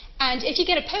way. And if you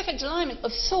get a perfect alignment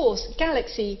of source,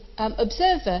 galaxy,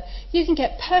 observer, you can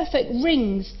get perfect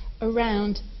rings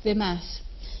around the mass.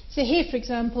 So here, for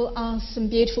example, are some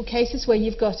beautiful cases where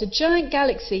you've got a giant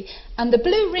galaxy, and the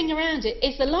blue ring around it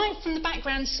is the light from the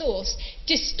background source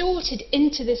distorted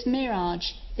into this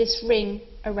mirage, this ring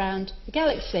around the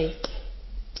galaxy.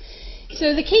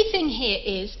 So the key thing here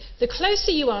is the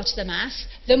closer you are to the mass,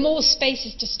 the more space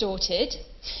is distorted.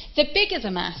 The bigger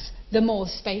the mass, the more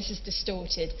space is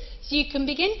distorted. So you can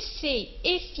begin to see,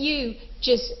 if you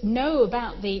just know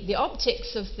about the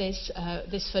optics of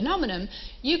this phenomenon,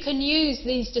 you can use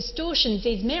these distortions,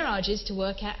 these mirages, to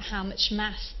work out how much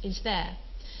mass is there.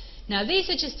 Now, these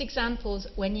are just examples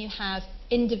when you have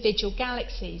individual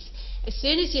galaxies. As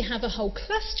soon as you have a whole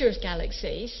cluster of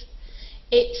galaxies,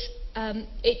 it's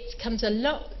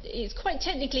quite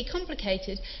technically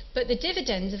complicated, but the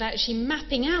dividends of actually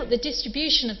mapping out the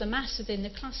distribution of the mass within the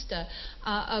cluster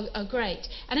are great.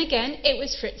 And again, it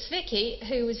was Fritz Zwicky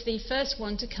who was the first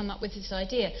one to come up with this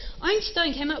idea.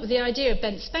 Einstein came up with the idea of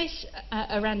bent space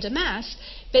around a mass,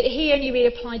 but he only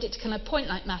really applied it to kind of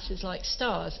point-like masses like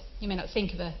stars. You may not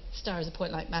think of a star as a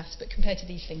point-like mass, but compared to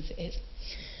these things, it is.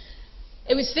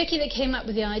 It was Zwicky that came up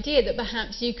with the idea that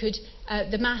perhaps you could,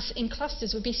 the mass in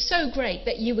clusters would be so great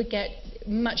that you would get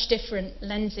much different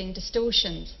lensing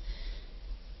distortions.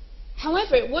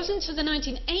 However, it wasn't until the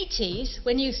 1980s,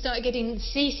 when you start getting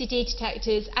CCD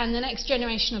detectors and the next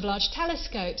generation of large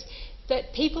telescopes,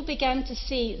 that people began to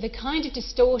see the kind of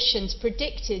distortions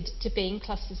predicted to be in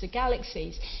clusters of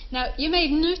galaxies. Now, you may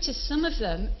have noticed some of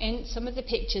them in some of the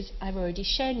pictures I've already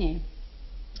shown you.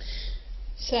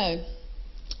 So,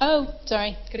 oh,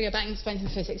 sorry, got to go back and explain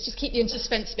some physics. Just keep you in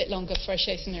suspense a bit longer before I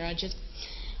show some mirages.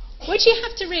 What you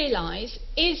have to realise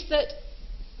is that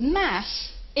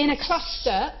mass in a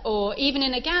cluster, or even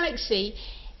in a galaxy,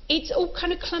 it's all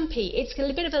kind of clumpy. It's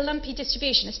a bit of a lumpy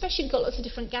distribution, especially if you've got lots of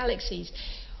different galaxies.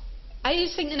 I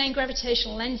used to think the name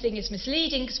gravitational lensing is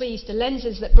misleading because we're used to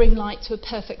lenses that bring light to a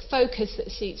perfect focus that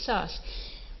suits us.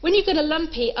 When you've got a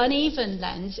lumpy, uneven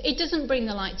lens, it doesn't bring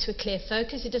the light to a clear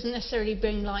focus. It doesn't necessarily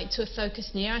bring light to a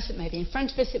focus near us. It may be in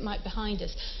front of us, it might be behind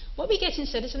us. What we get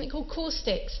instead is something called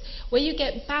caustics, where you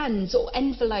get bands or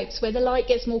envelopes where the light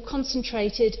gets more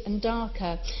concentrated and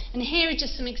darker. And here are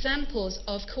just some examples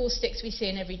of caustics we see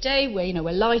in every day, where,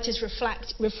 where light is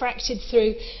refracted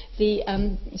through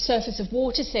the surface of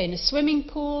water, say in a swimming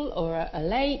pool or a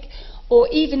lake, or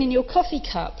even in your coffee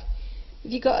cup.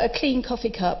 If you've got a clean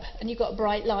coffee cup and you've got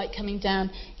bright light coming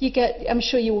down, you get, I'm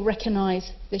sure you will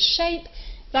recognise this shape.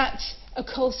 That's a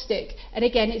caustic, and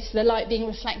again, it's the light being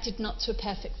reflected not to a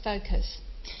perfect focus.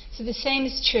 So the same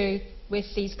is true with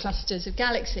these clusters of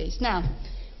galaxies. Now,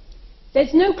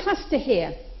 there's no cluster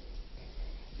here.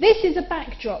 This is a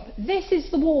backdrop. This is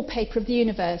the wallpaper of the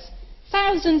universe.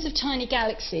 Thousands of tiny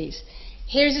galaxies.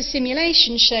 Here's a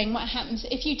simulation showing what happens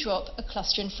if you drop a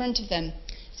cluster in front of them.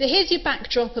 So here's your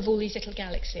backdrop of all these little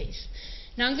galaxies.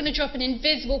 Now I'm going to drop an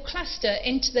invisible cluster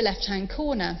into the left-hand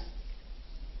corner.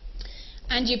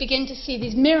 And you begin to see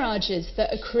these mirages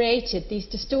that are created, these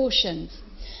distortions.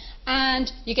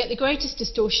 And you get the greatest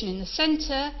distortion in the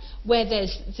centre, where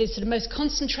there's this sort of most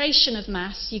concentration of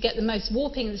mass. You get the most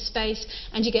warping of the space,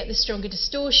 and you get the stronger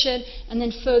distortion. And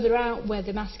then further out, where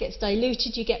the mass gets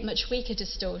diluted, you get much weaker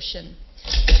distortion.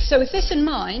 So with this in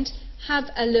mind, have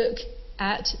a look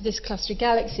at this cluster of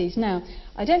galaxies. Now,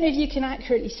 I don't know if you can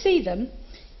accurately see them,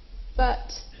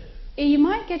 but you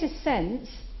might get a sense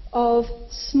of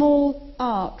small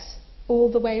arcs all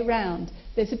the way round.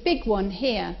 There's a big one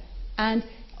here, and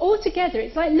altogether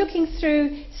it's like looking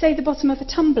through, say, the bottom of a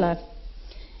tumbler,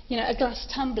 a glass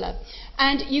tumbler,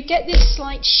 and you get this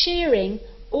slight shearing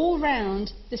all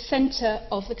round the centre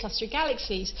of the cluster of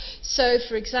galaxies. So,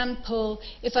 for example,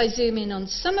 if I zoom in on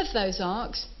some of those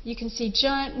arcs, you can see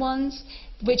giant ones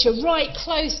which are right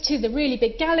close to the really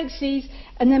big galaxies,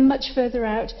 and then much further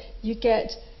out you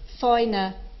get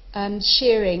finer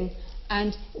shearing,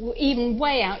 and even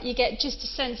way out you get just a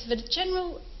sense of a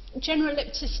general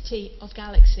ellipticity of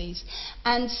galaxies.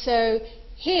 And so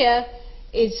here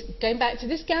is, going back to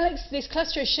this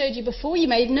cluster I showed you before, you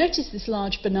may have noticed this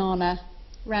large banana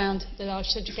round the large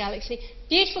central galaxy.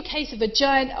 Beautiful case of a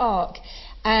giant arc,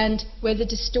 and where the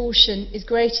distortion is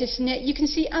greatest, and yet you can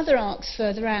see other arcs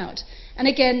further out. And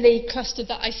again, the cluster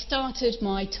that I started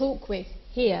my talk with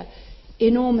here,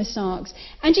 enormous arcs.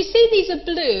 And you see these are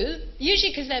blue,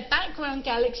 usually because they're background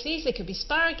galaxies. They could be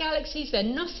spiral galaxies. They're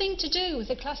nothing to do with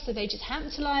the cluster. They just happen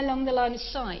to lie along the line of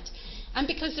sight. And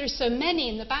because there are so many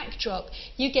in the backdrop,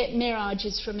 you get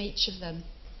mirages from each of them.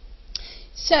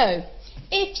 So,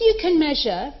 if you can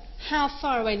measure how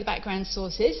far away the background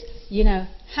source is,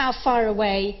 how far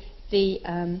away the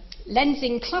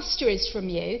lensing cluster is from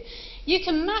you, you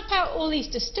can map out all these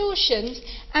distortions,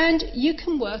 and you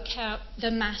can work out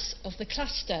the mass of the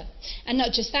cluster. And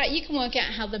not just that, you can work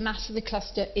out how the mass of the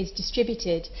cluster is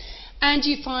distributed. And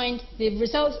you find the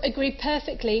results agree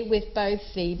perfectly with both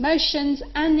the motions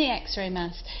and the X-ray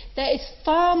mass. There is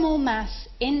far more mass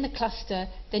in the cluster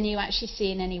than you actually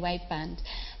see in any waveband.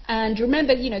 And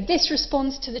remember, this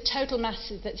responds to the total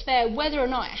mass that's there, whether or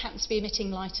not it happens to be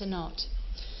emitting light or not.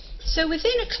 So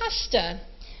within a cluster,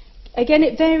 again,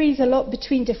 it varies a lot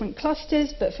between different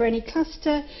clusters, but for any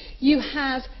cluster, you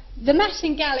have the mass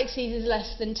in galaxies is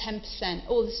less than 10%,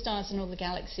 all the stars and all the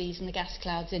galaxies and the gas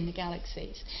clouds in the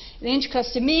galaxies. The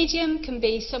intercluster medium can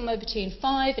be somewhere between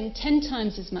 5 and 10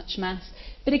 times as much mass,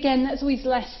 but again, that's always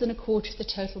less than a quarter of the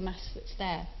total mass that's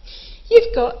there.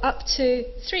 You've got up to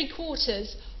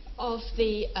 3/4 of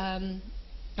the,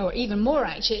 or even more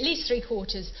actually, at least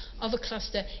 3/4 of a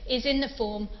cluster is in the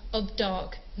form of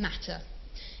dark matter.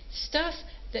 Stuff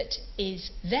that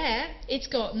is there, it's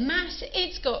got mass,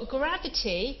 it's got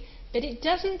gravity, but it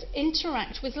doesn't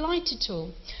interact with light at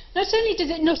all. Not only does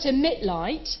it not emit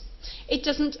light, it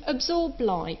doesn't absorb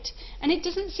light, and it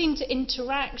doesn't seem to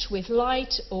interact with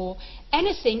light or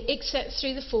anything except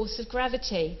through the force of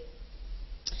gravity.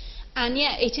 And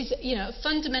yet it is, a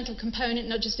fundamental component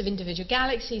not just of individual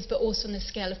galaxies, but also on the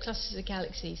scale of clusters of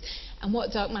galaxies. And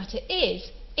what dark matter is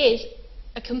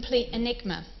a complete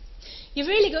enigma. You've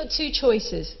really got two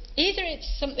choices. Either it's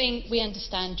something we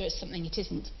understand or it's something it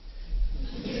isn't.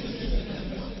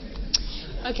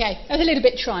 Okay, that's a little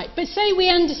bit trite. But say we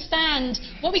understand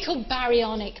what we call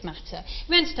baryonic matter.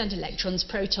 We understand electrons,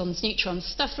 protons, neutrons,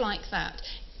 stuff like that.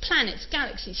 Planets,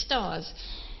 galaxies, stars.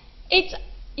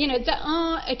 There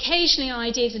are occasionally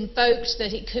ideas invoked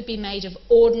that it could be made of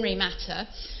ordinary matter.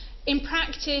 In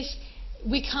practice,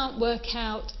 we can't work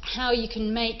out how you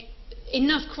can make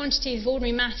enough quantities of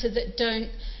ordinary matter that don't.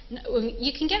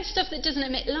 You can get stuff that doesn't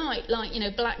emit light, like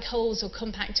black holes or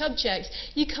compact objects.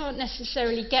 You can't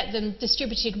necessarily get them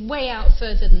distributed way out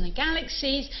further than the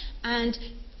galaxies, and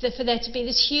for there to be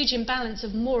this huge imbalance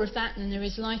of more of that than there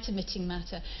is light-emitting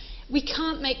matter. We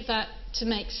can't make that to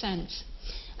make sense.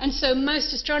 And so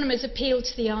most astronomers appeal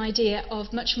to the idea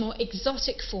of much more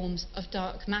exotic forms of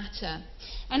dark matter.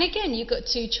 And again, you've got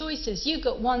two choices. You've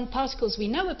got one, particles we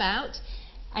know about,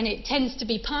 and it tends to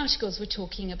be particles we're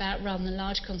talking about rather than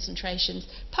large concentrations.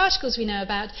 Particles we know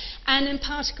about, and then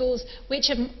particles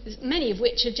many of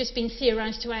which have just been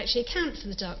theorized to actually account for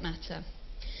the dark matter.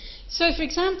 So for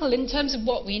example, in terms of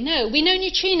what we know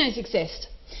neutrinos exist.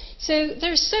 So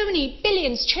there are so many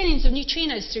billions, trillions of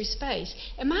neutrinos through space.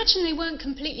 Imagine they weren't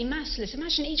completely massless.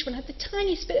 Imagine each one had the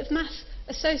tiniest bit of mass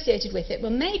associated with it.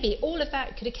 Well, maybe all of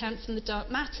that could account for the dark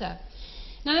matter.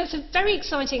 Now, that's a very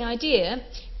exciting idea.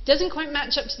 Doesn't quite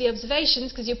match up to the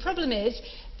observations, because your problem is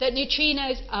that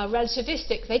neutrinos are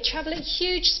relativistic. They travel at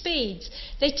huge speeds.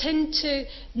 They tend to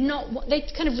they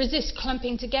kind of resist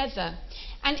clumping together.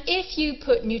 And if you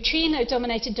put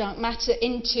neutrino-dominated dark matter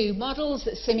into models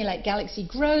that simulate galaxy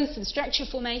growth and structure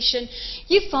formation,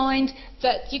 you find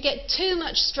that you get too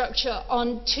much structure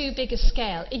on too big a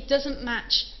scale. It doesn't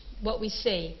match what we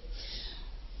see.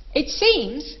 It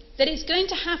seems that it's going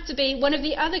to have to be one of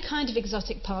the other kind of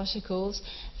exotic particles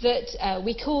that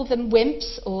we call them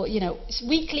WIMPs, or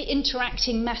weakly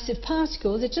interacting massive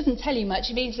particles. It doesn't tell you much.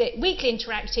 It means that weakly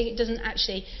interacting, it doesn't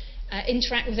actually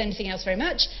interact with anything else very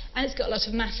much, and it's got a lot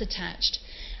of mass attached.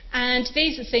 And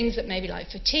these are things that maybe like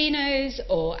photinos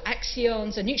or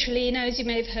axions or neutralinos. You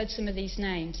may have heard some of these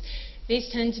names. These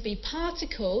tend to be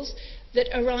particles that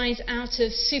arise out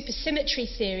of supersymmetry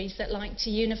theories that like to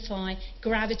unify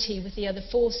gravity with the other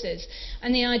forces.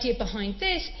 And the idea behind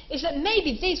this is that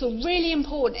maybe these were really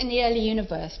important in the early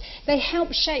universe. They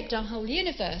helped shape our whole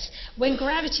universe when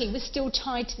gravity was still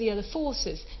tied to the other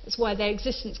forces. That's why their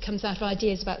existence comes out of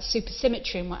ideas about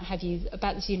supersymmetry and what have you,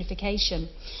 about this unification.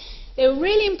 They were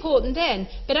really important then,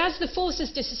 but as the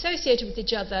forces disassociated with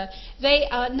each other, they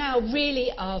are now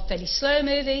really fairly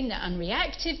slow-moving, they're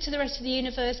unreactive to the rest of the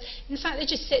universe. In fact, they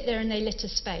just sit there and they litter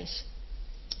space.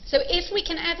 So if we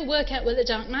can ever work out what the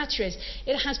dark matter is,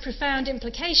 it has profound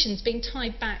implications being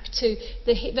tied back to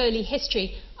the early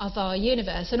history of our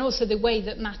universe and also the way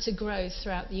that matter grows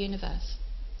throughout the universe.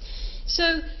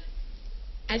 So,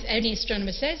 as any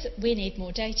astronomer says, we need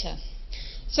more data.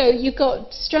 So you've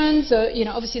got strands,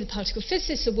 obviously the particle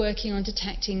physicists are working on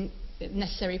detecting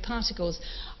necessary particles.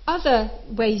 Other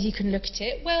ways you can look at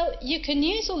it, well, you can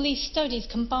use all these studies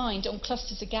combined on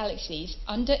clusters of galaxies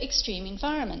under extreme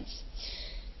environments.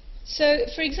 So,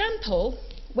 for example,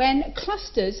 when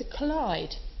clusters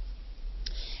collide.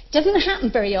 It doesn't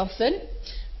happen very often.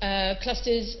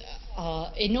 Clusters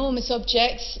are enormous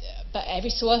objects, but every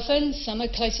so often some are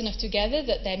close enough together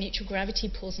that their mutual gravity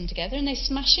pulls them together and they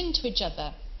smash into each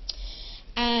other.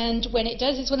 And when it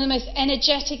does, it's one of the most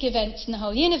energetic events in the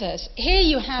whole universe. Here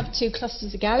you have two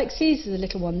clusters of galaxies. There's a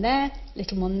little one there,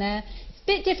 little one there. It's a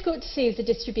bit difficult to see the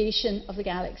distribution of the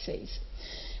galaxies.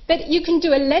 But you can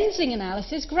do a lensing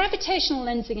analysis, gravitational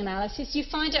lensing analysis. You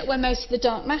find out where most of the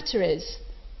dark matter is,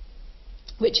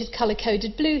 which is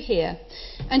colour-coded blue here.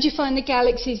 And you find the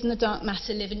galaxies and the dark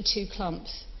matter live in two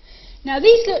clumps. Now,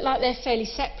 these look like they're fairly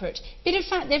separate, but in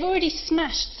fact, they've already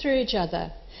smashed through each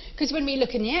other. Because when we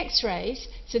look in the X-rays,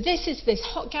 so this is this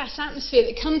hot gas atmosphere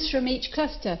that comes from each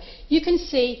cluster, you can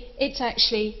see it's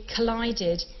actually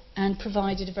collided and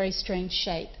provided a very strange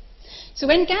shape. So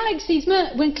when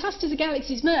clusters of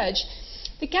galaxies merge,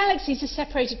 the galaxies are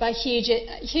separated by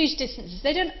huge distances.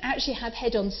 They don't actually have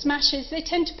head-on smashes. They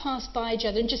tend to pass by each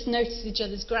other and just notice each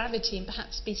other's gravity and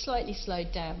perhaps be slightly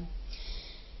slowed down.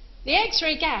 The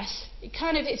X-ray gas,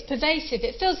 it's pervasive.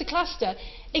 It fills the cluster.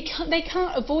 They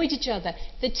can't avoid each other.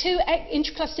 The two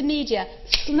intracluster media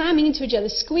slamming into each other,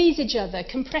 squeeze each other,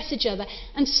 compress each other,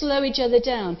 and slow each other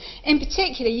down. In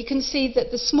particular, you can see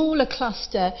that the smaller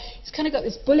cluster, it's kind of got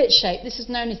this bullet shape. This is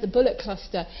known as the bullet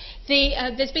cluster.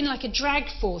 There's been like a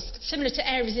drag force, similar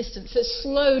to air resistance, that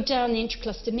slowed down the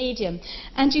intracluster medium.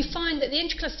 And you find that the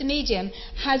intracluster medium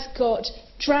has got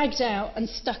dragged out and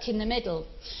stuck in the middle.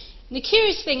 And the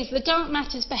curious thing is the dark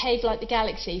matters behave like the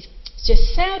galaxies. It's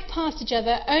just sailed past each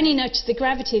other, only notice the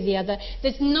gravity of the other.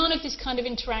 There's none of this kind of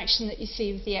interaction that you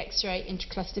see with the X-ray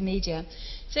intracluster media.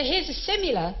 So here's a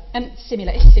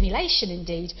simulation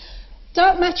indeed.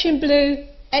 Dark matter in blue,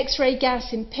 X-ray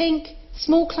gas in pink,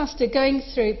 small cluster going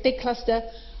through, big cluster.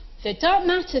 The dark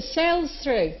matter sails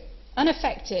through,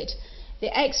 unaffected.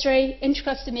 The X-ray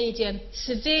intracluster medium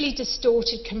severely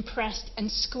distorted, compressed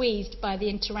and squeezed by the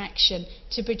interaction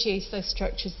to produce those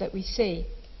structures that we see.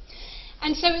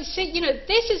 And so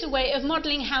this is a way of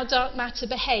modelling how dark matter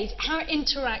behaves, how it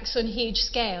interacts on huge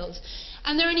scales.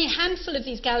 And there are only a handful of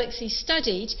these galaxies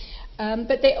studied,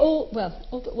 but they all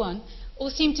but one, all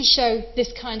seem to show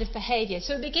this kind of behaviour.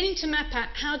 So we're beginning to map out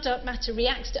how dark matter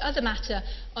reacts to other matter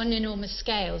on enormous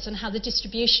scales and how the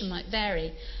distribution might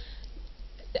vary.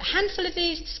 A handful of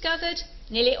these discovered,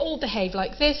 nearly all behave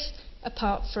like this,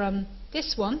 apart from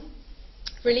this one,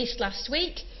 released last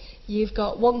week. You've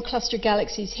got one cluster of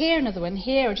galaxies here, another one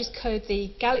here. I'll just code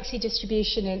the galaxy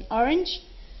distribution in orange.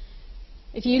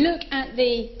 If you look at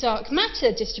the dark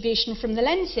matter distribution from the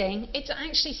lensing, it's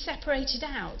actually separated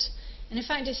out. And in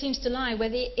fact, it seems to lie where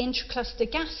the intracluster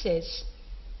gas is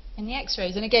in the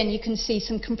X-rays. And again, you can see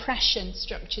some compression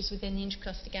structures within the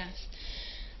intracluster gas.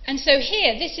 And so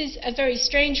here, this is a very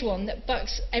strange one that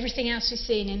bucks everything else we've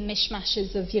seen in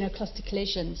mishmashes of cluster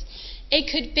collisions. It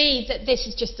could be that this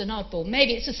is just an oddball.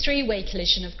 Maybe it's a three-way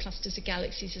collision of clusters of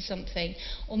galaxies or something.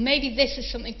 Or maybe this is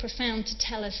something profound to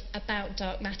tell us about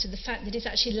dark matter, the fact that it's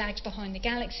actually lagged behind the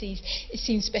galaxies. It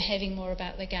seems behaving more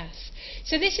about the gas.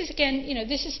 So this is, again,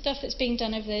 this is stuff that's being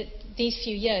done over these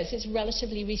few years. It's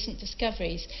relatively recent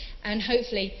discoveries. And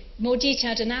hopefully, more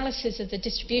detailed analysis of the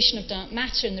distribution of dark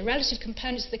matter and the relative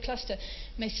components of the cluster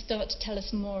may start to tell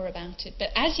us more about it.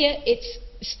 But as yet, it's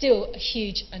still a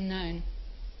huge unknown.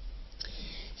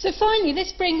 So finally,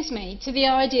 this brings me to the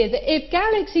idea that if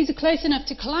galaxies are close enough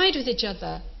to collide with each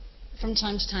other from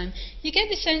time to time, you get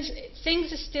the sense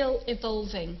things are still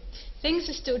evolving, things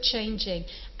are still changing,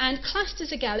 and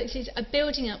clusters of galaxies are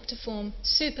building up to form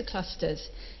superclusters.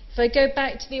 If I go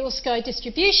back to the all-sky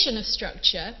distribution of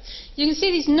structure, you can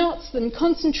see these knots and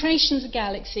concentrations of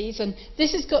galaxies, and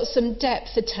this has got some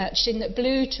depth attached in that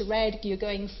blue to red, you're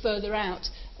going further out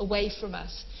away from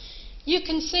us. You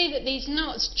can see that these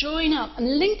knots join up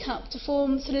and link up to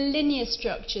form sort of linear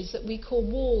structures that we call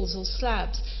walls or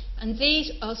slabs, and these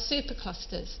are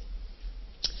superclusters.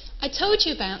 I told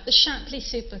you about the Shapley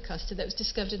supercluster that was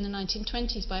discovered in the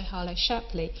 1920s by Harlow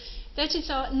Shapley. That is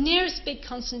our nearest big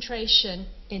concentration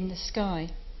in the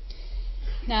sky.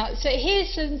 Now, so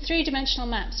here's some three-dimensional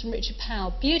maps from Richard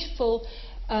Powell, beautiful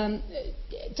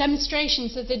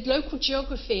demonstrations of the local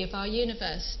geography of our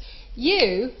universe.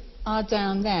 You are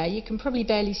down there. You can probably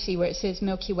barely see where it says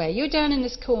Milky Way. You're down in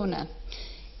this corner.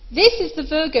 This is the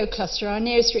Virgo cluster, our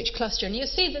nearest rich cluster, and you'll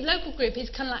see the local group is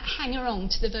kind of like hanger-on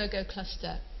to the Virgo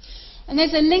cluster. And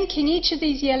there's a link in each of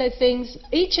these yellow things.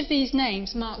 Each of these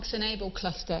names marks an Abell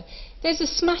cluster. There's a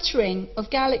smattering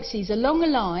of galaxies along a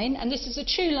line, and this is a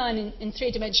true line in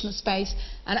three-dimensional space.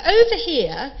 And over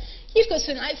here, you've got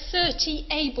something like 30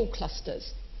 Abell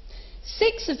clusters.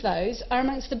 6 of those are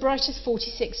amongst the brightest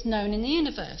 46 known in the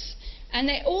universe. And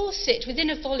they all sit within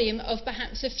a volume of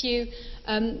perhaps a few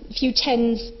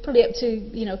tens, probably up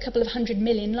to a couple of 100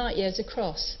 million light years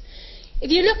across. If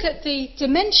you look at the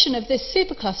dimension of this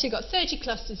supercluster, you've got 30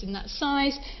 clusters in that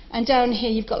size, and down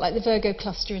here you've got like the Virgo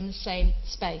cluster in the same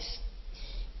space.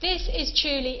 This is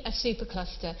truly a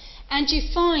supercluster, and you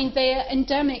find they are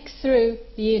endemic through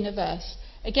the universe.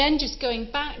 Again, just going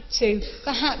back to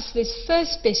perhaps this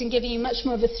first bit and giving you much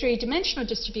more of a three-dimensional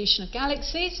distribution of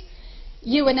galaxies.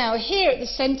 You are now here at the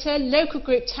centre, local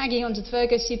group tagging onto the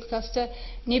Virgo supercluster,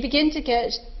 and you begin to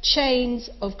get chains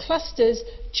of clusters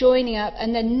joining up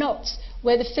and then knots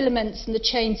where the filaments and the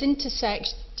chains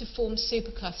intersect to form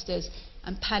superclusters.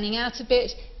 And panning out a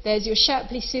bit, there's your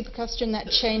Shapley supercluster and that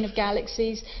chain of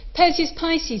galaxies. Perseus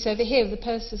Pisces over here with the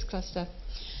Perseus cluster.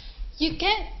 You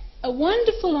get a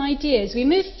wonderful idea as we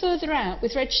move further out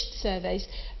with registered surveys,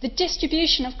 the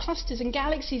distribution of clusters and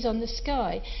galaxies on the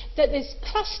sky, that these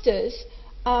clusters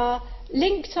are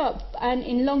linked up and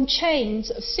in long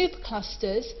chains of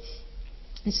superclusters,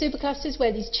 and superclusters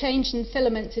where these chains and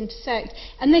filaments intersect,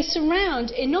 and they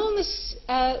surround enormous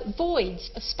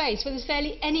voids of space where there's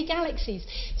barely any galaxies.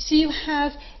 So you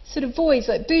have sort of voids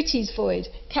like Bootes void,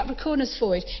 Capricornus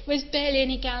void, where there's barely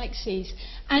any galaxies.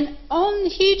 And on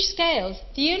huge scales,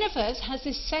 the universe has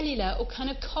this cellular or kind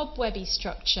of cobwebby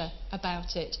structure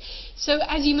about it. So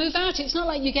as you move out, it's not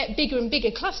like you get bigger and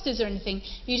bigger clusters or anything.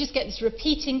 You just get this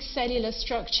repeating cellular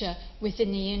structure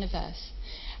within the universe.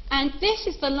 And this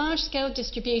is the large-scale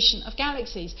distribution of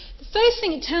galaxies. The first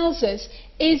thing it tells us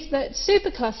is that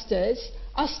superclusters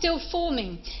are still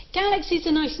forming. Galaxies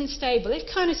are nice and stable. They've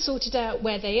kind of sorted out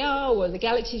where they are, or the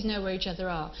galaxies know where each other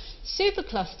are.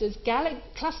 Superclusters,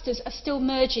 clusters are still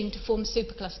merging to form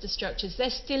supercluster structures. They're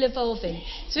still evolving.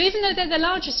 So even though they're the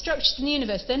largest structures in the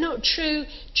universe, they're not truly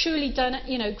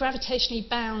gravitationally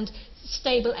bound,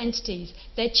 stable entities.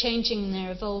 They're changing and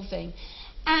they're evolving.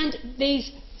 And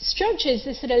these structures,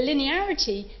 this sort of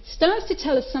linearity, starts to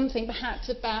tell us something perhaps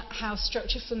about how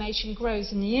structure formation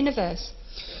grows in the universe.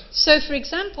 So, for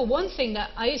example, one thing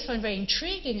that I always find very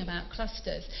intriguing about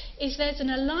clusters is there's an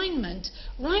alignment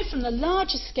right from the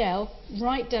largest scale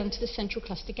right down to the central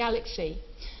cluster galaxy.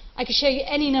 I could show you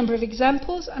any number of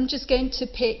examples. I'm just going to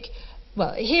pick,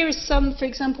 well, here is some, for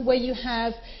example, where you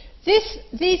have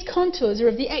these contours are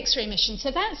of the X-ray emission. So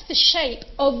that's the shape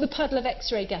of the puddle of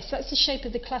X-ray gas. That's the shape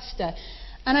of the cluster.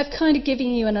 And I've kind of given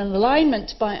you an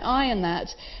alignment by eye on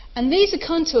that. And these are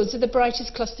contours of the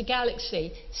brightest cluster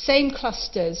galaxy. Same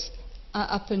clusters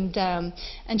up and down.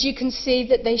 And you can see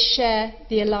that they share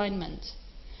the alignment.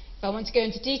 If I want to go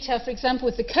into detail, for example,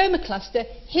 with the Coma cluster,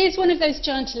 here's one of those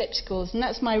giant ellipticals. And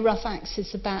that's my rough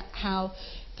axis about how,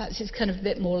 perhaps it's kind of a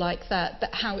bit more like that,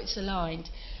 but how it's aligned.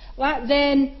 That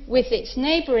then, with its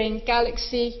neighbouring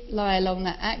galaxy, lie along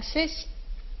that axis.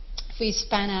 If we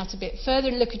span out a bit further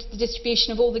and look at the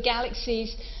distribution of all the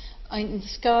galaxies in the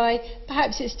sky,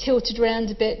 perhaps it's tilted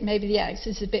around a bit, maybe the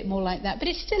axis is a bit more like that, but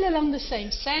it's still along the same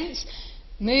sense.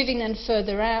 Moving then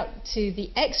further out to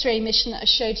the X-ray emission that I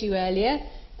showed you earlier,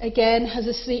 again has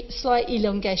a slight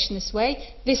elongation this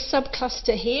way. This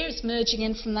subcluster here is merging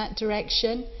in from that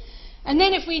direction. And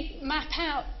then if we map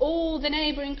out all the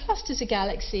neighbouring clusters of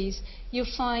galaxies, you'll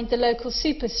find the local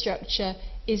superstructure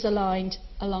is aligned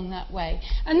along that way.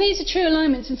 And these are true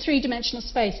alignments in three-dimensional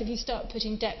space if you start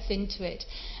putting depth into it.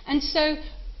 And so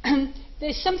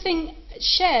there's something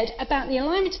shared about the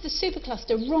alignment of the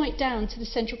supercluster right down to the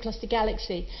central cluster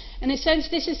galaxy. In a sense,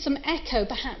 this is some echo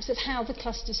perhaps of how the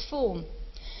clusters form.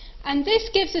 And this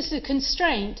gives us a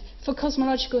constraint for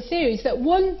cosmological theories that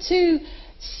want to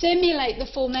simulate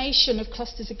the formation of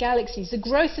clusters of galaxies, the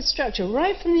growth of structure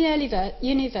right from the early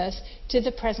universe to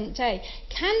the present day.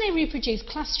 Can they reproduce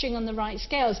clustering on the right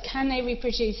scales? Can they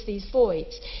reproduce these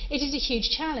voids? It is a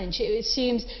huge challenge. It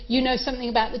assumes you know something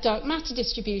about the dark matter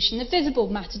distribution, the visible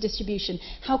matter distribution,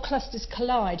 how clusters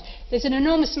collide. There's an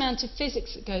enormous amount of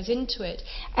physics that goes into it.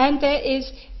 And there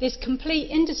is this complete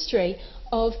industry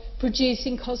of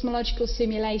producing cosmological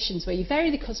simulations where you vary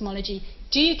the cosmology.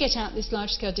 Do you get out this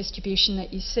large-scale distribution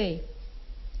that you see?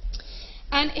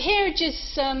 And here are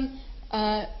just some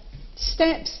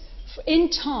steps in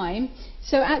time.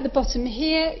 So at the bottom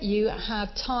here, you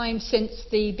have time since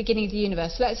the beginning of the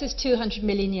universe. So that says 200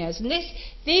 million years. And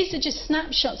these are just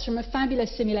snapshots from a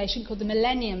fabulous simulation called the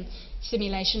Millennium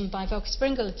Simulation by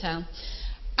Volker-Springel et al.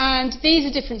 And these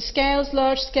are different scales: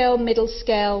 large scale, middle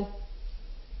scale,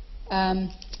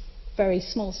 very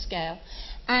small scale.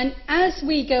 And as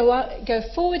we go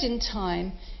forward in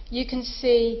time, you can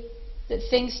see that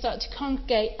things start to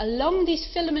congregate along these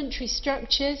filamentary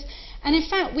structures. And in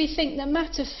fact, we think that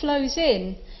matter flows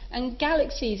in and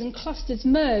galaxies and clusters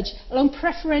merge along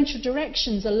preferential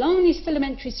directions along these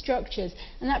filamentary structures.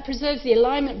 And that preserves the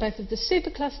alignment both of the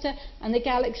supercluster and the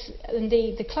galaxy and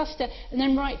the cluster, and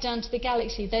then right down to the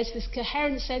galaxy. There's this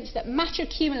coherent sense that matter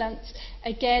accumulates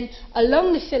again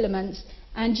along the filaments,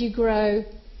 and you grow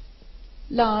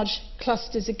large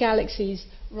clusters of galaxies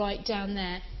right down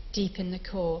there deep in the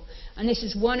core. And this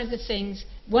is one of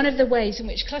the ways in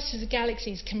which clusters of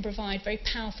galaxies can provide very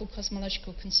powerful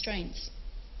cosmological constraints.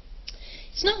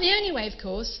 It's not the only way, of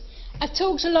course. I've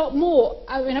talked a lot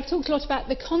about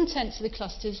the contents of the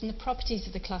clusters and the properties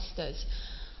of the clusters.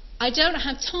 I don't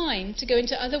have time to go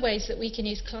into other ways that we can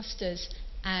use clusters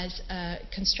as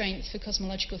constraints for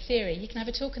cosmological theory. You can have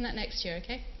a talk on that next year,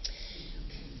 okay?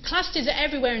 Clusters are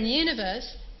everywhere in the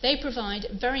universe. They provide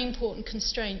very important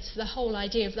constraints for the whole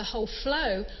idea of the whole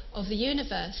flow of the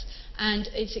universe and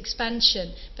its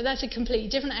expansion. But that's a completely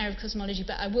different area of cosmology,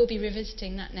 but I will be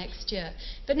revisiting that next year.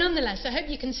 But nonetheless, I hope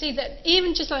you can see that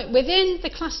even just like within the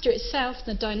cluster itself,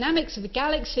 the dynamics of the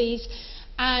galaxies,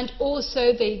 and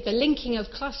also the linking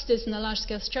of clusters and the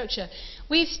large-scale structure,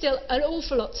 we've still an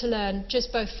awful lot to learn,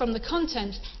 just both from the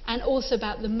content and also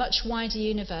about the much wider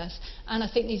universe. And I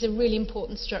think these are really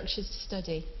important structures to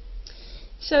study.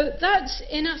 So that's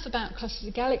enough about clusters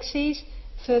of galaxies.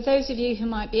 For those of you who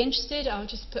might be interested, I'll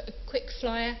just put a quick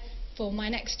flyer for my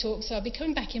next talk. So I'll be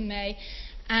coming back in May.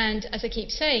 And as I keep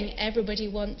saying, everybody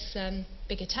wants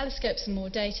bigger telescopes and more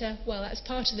data. Well, that's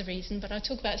part of the reason, but I'll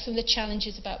talk about some of the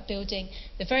challenges about building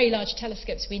the very large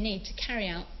telescopes we need to carry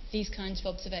out these kinds of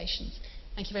observations.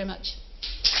 Thank you very much.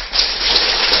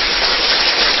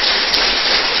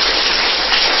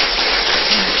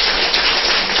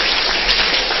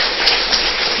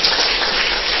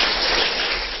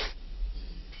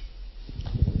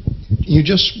 You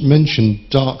just mentioned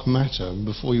dark matter, and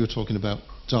before you were talking about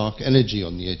dark energy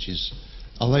on the edges.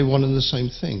 Are they one and the same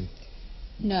thing?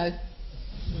 No.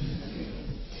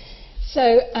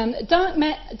 So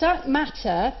dark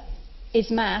matter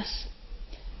is mass,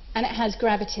 and it has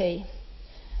gravity,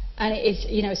 and it is,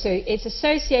 so it's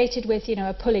associated with,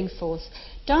 a pulling force.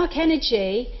 Dark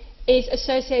energy is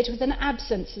associated with an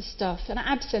absence of stuff, an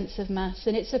absence of mass,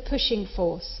 and it's a pushing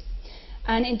force.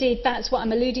 And indeed, that's what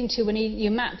I'm alluding to when you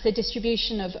map the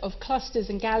distribution of clusters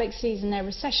and galaxies and their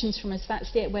recessions from us.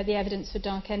 That's where the evidence for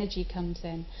dark energy comes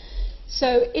in.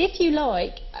 So if you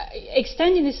like,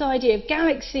 extending this idea of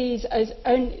galaxies as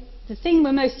the thing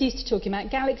we're most used to talking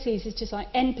about, galaxies is just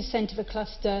like n% of a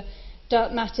cluster,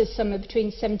 dark matter is somewhere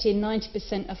between 70 and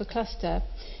 90% of a cluster.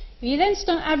 If you then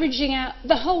start averaging out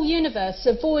the whole universe,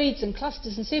 so voids and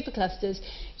clusters and superclusters,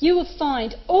 you will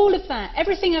find all of that,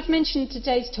 everything I've mentioned in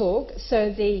today's talk,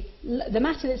 so the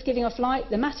matter that's giving off light,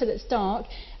 the matter that's dark,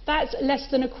 that's less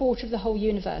than a quarter of the whole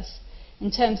universe in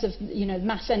terms of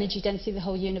mass energy density of the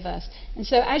whole universe. And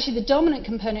so actually the dominant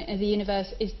component of the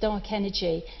universe is dark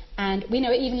energy, and we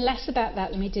know even less about that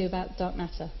than we do about dark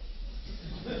matter.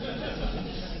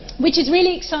 Which is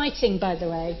really exciting, by the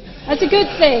way. That's a good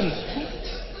thing.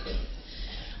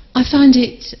 I find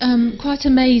it quite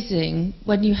amazing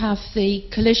when you have the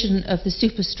collision of the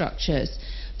superstructures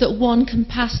that one can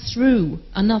pass through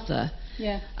another.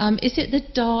 Yeah. Is it the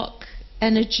dark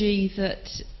energy that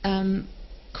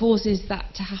causes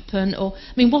that to happen? Or,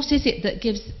 what is it that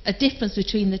gives a difference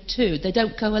between the two? They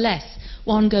don't coalesce.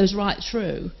 One goes right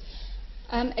through.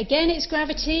 Again, it's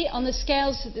gravity on the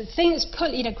scales. The thing that's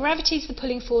gravity is the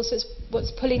pulling force. That's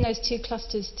what's pulling those two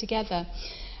clusters together.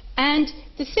 And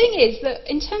the thing is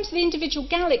that in terms of the individual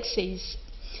galaxies,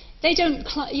 they don't,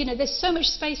 there's so much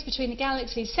space between the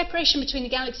galaxies. Separation between the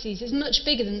galaxies is much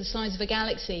bigger than the size of a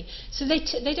galaxy. So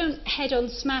they don't head-on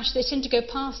smash. They tend to go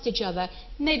past each other,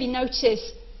 maybe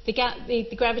notice the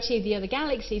gravity of the other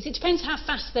galaxies. It depends how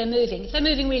fast they're moving. If they're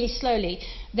moving really slowly,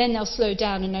 then they'll slow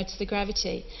down and notice the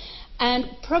gravity. And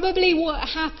probably what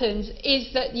happens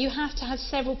is that you have to have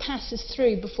several passes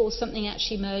through before something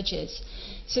actually merges.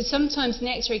 So sometimes in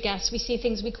the X-ray gas we see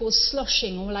things we call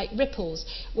sloshing, or like ripples,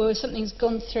 where something's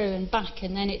gone through and back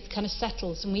and then it kind of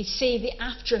settles, and we see the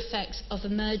after effects of a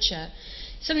merger.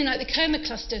 Something like the Coma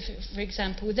cluster, for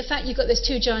example, with the fact you've got those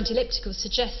two giant ellipticals,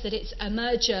 suggests that it's a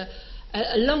merger.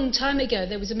 A long time ago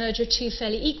there was a merger of two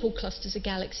fairly equal clusters of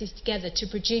galaxies together to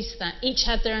produce that. Each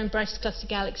had their own brightest cluster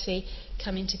galaxy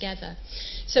coming together.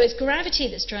 So it's gravity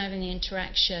that's driving the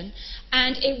interaction,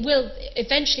 and it will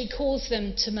eventually cause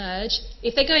them to merge.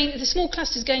 If the small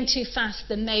cluster's going too fast,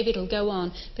 then maybe it'll go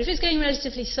on. But if it's going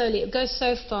relatively slowly, it'll go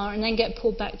so far and then get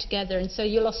pulled back together, and so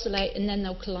you'll oscillate and then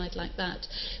they'll collide like that.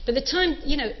 But the time,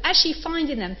 actually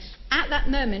finding them at that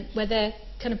moment where they're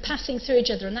kind of passing through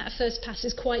each other, and that first pass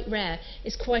is quite rare.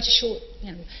 It's quite a short,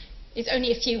 it's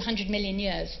only a few 100 million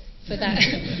years for that,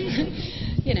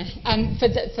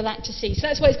 for that to see. So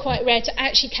that's why it's quite rare to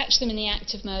actually catch them in the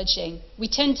act of merging. We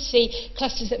tend to see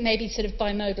clusters that may be sort of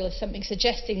bimodal or something,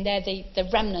 suggesting they're the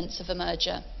remnants of a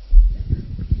merger.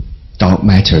 Dark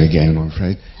matter again, I'm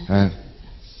afraid.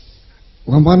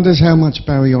 One wonders how much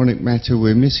baryonic matter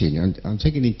we're missing. I'm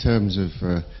thinking in terms of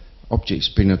objects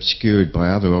been obscured by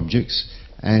other objects,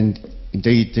 and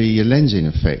indeed the lensing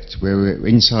effect, where we're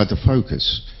inside the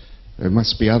focus. There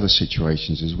must be other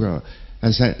situations as well.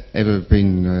 Has that ever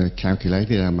been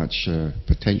calculated, how much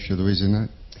potential there is in that?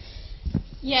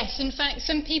 Yes, in fact,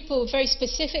 some people very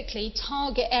specifically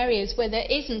target areas where there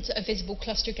isn't a visible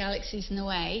cluster of galaxies in the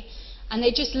way, and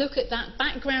they just look at that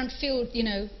background field, you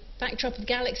know, backdrop of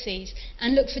galaxies,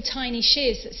 and look for tiny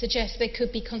shears that suggest there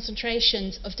could be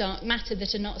concentrations of dark matter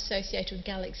that are not associated with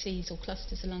galaxies or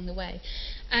clusters along the way.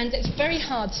 And it's very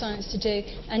hard science to do,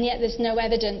 and yet there's no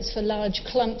evidence for large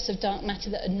clumps of dark matter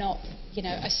that are not, you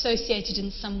know, associated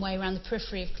in some way around the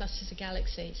periphery of clusters of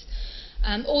galaxies.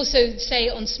 Also, say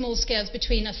on small scales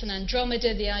between us and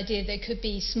Andromeda, the idea there could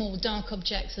be small dark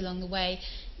objects along the way.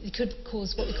 It could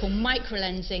cause what we call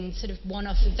microlensing, sort of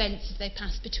one-off events as they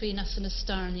pass between us and a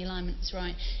star and the alignment is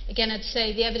right. Again, I'd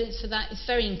say the evidence for that is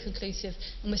very inconclusive,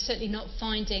 and we're certainly not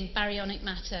finding baryonic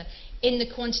matter in the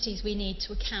quantities we need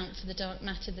to account for the dark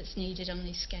matter that's needed on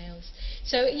these scales.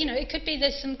 So, you know, it could be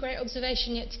there's some great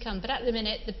observation yet to come, but at the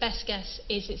minute, the best guess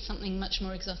is it's something much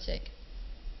more exotic.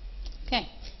 Okay,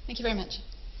 thank you very much.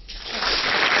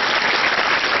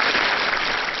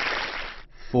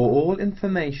 For all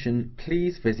information,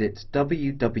 please visit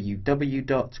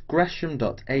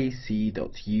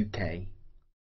www.gresham.ac.uk.